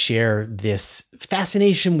 Bob and I share this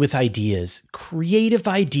fascination with ideas, creative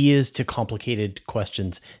ideas to complicated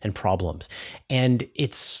questions and problems. And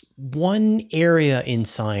it's one area in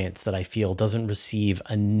science that I feel doesn't receive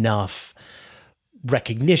enough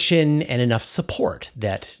recognition and enough support.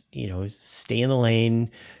 That, stay in the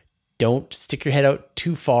lane, don't stick your head out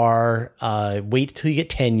too far, wait till you get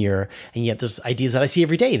tenure. And yet there's ideas that I see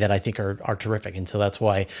every day that I think are terrific. And so that's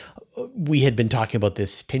why we had been talking about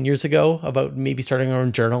this 10 years ago about maybe starting our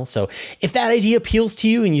own journal. So if that idea appeals to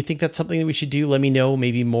you and you think that's something that we should do, let me know.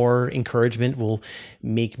 Maybe more encouragement will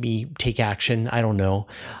make me take action. I don't know.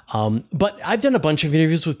 But I've done a bunch of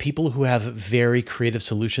interviews with people who have very creative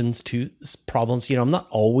solutions to problems. I'm not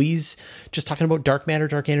always just talking about dark matter,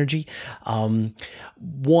 dark energy.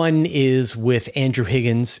 One is with Andrew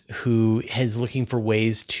Higgins, who is looking for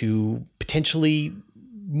ways to potentially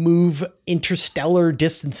move interstellar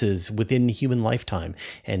distances within the human lifetime,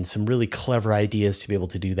 and some really clever ideas to be able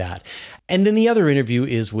to do that. And then the other interview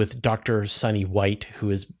is with Dr. Sunny White, who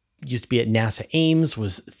used to be at NASA Ames,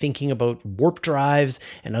 was thinking about warp drives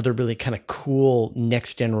and other really kind of cool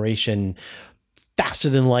next generation, faster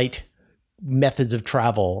than light methods of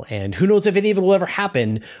travel. And who knows if any of it will ever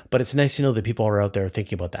happen, but it's nice to know that people are out there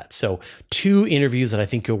thinking about that. So 2 interviews that I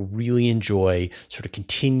think you'll really enjoy, sort of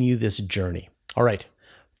continue this journey. All right.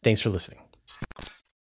 Thanks for listening.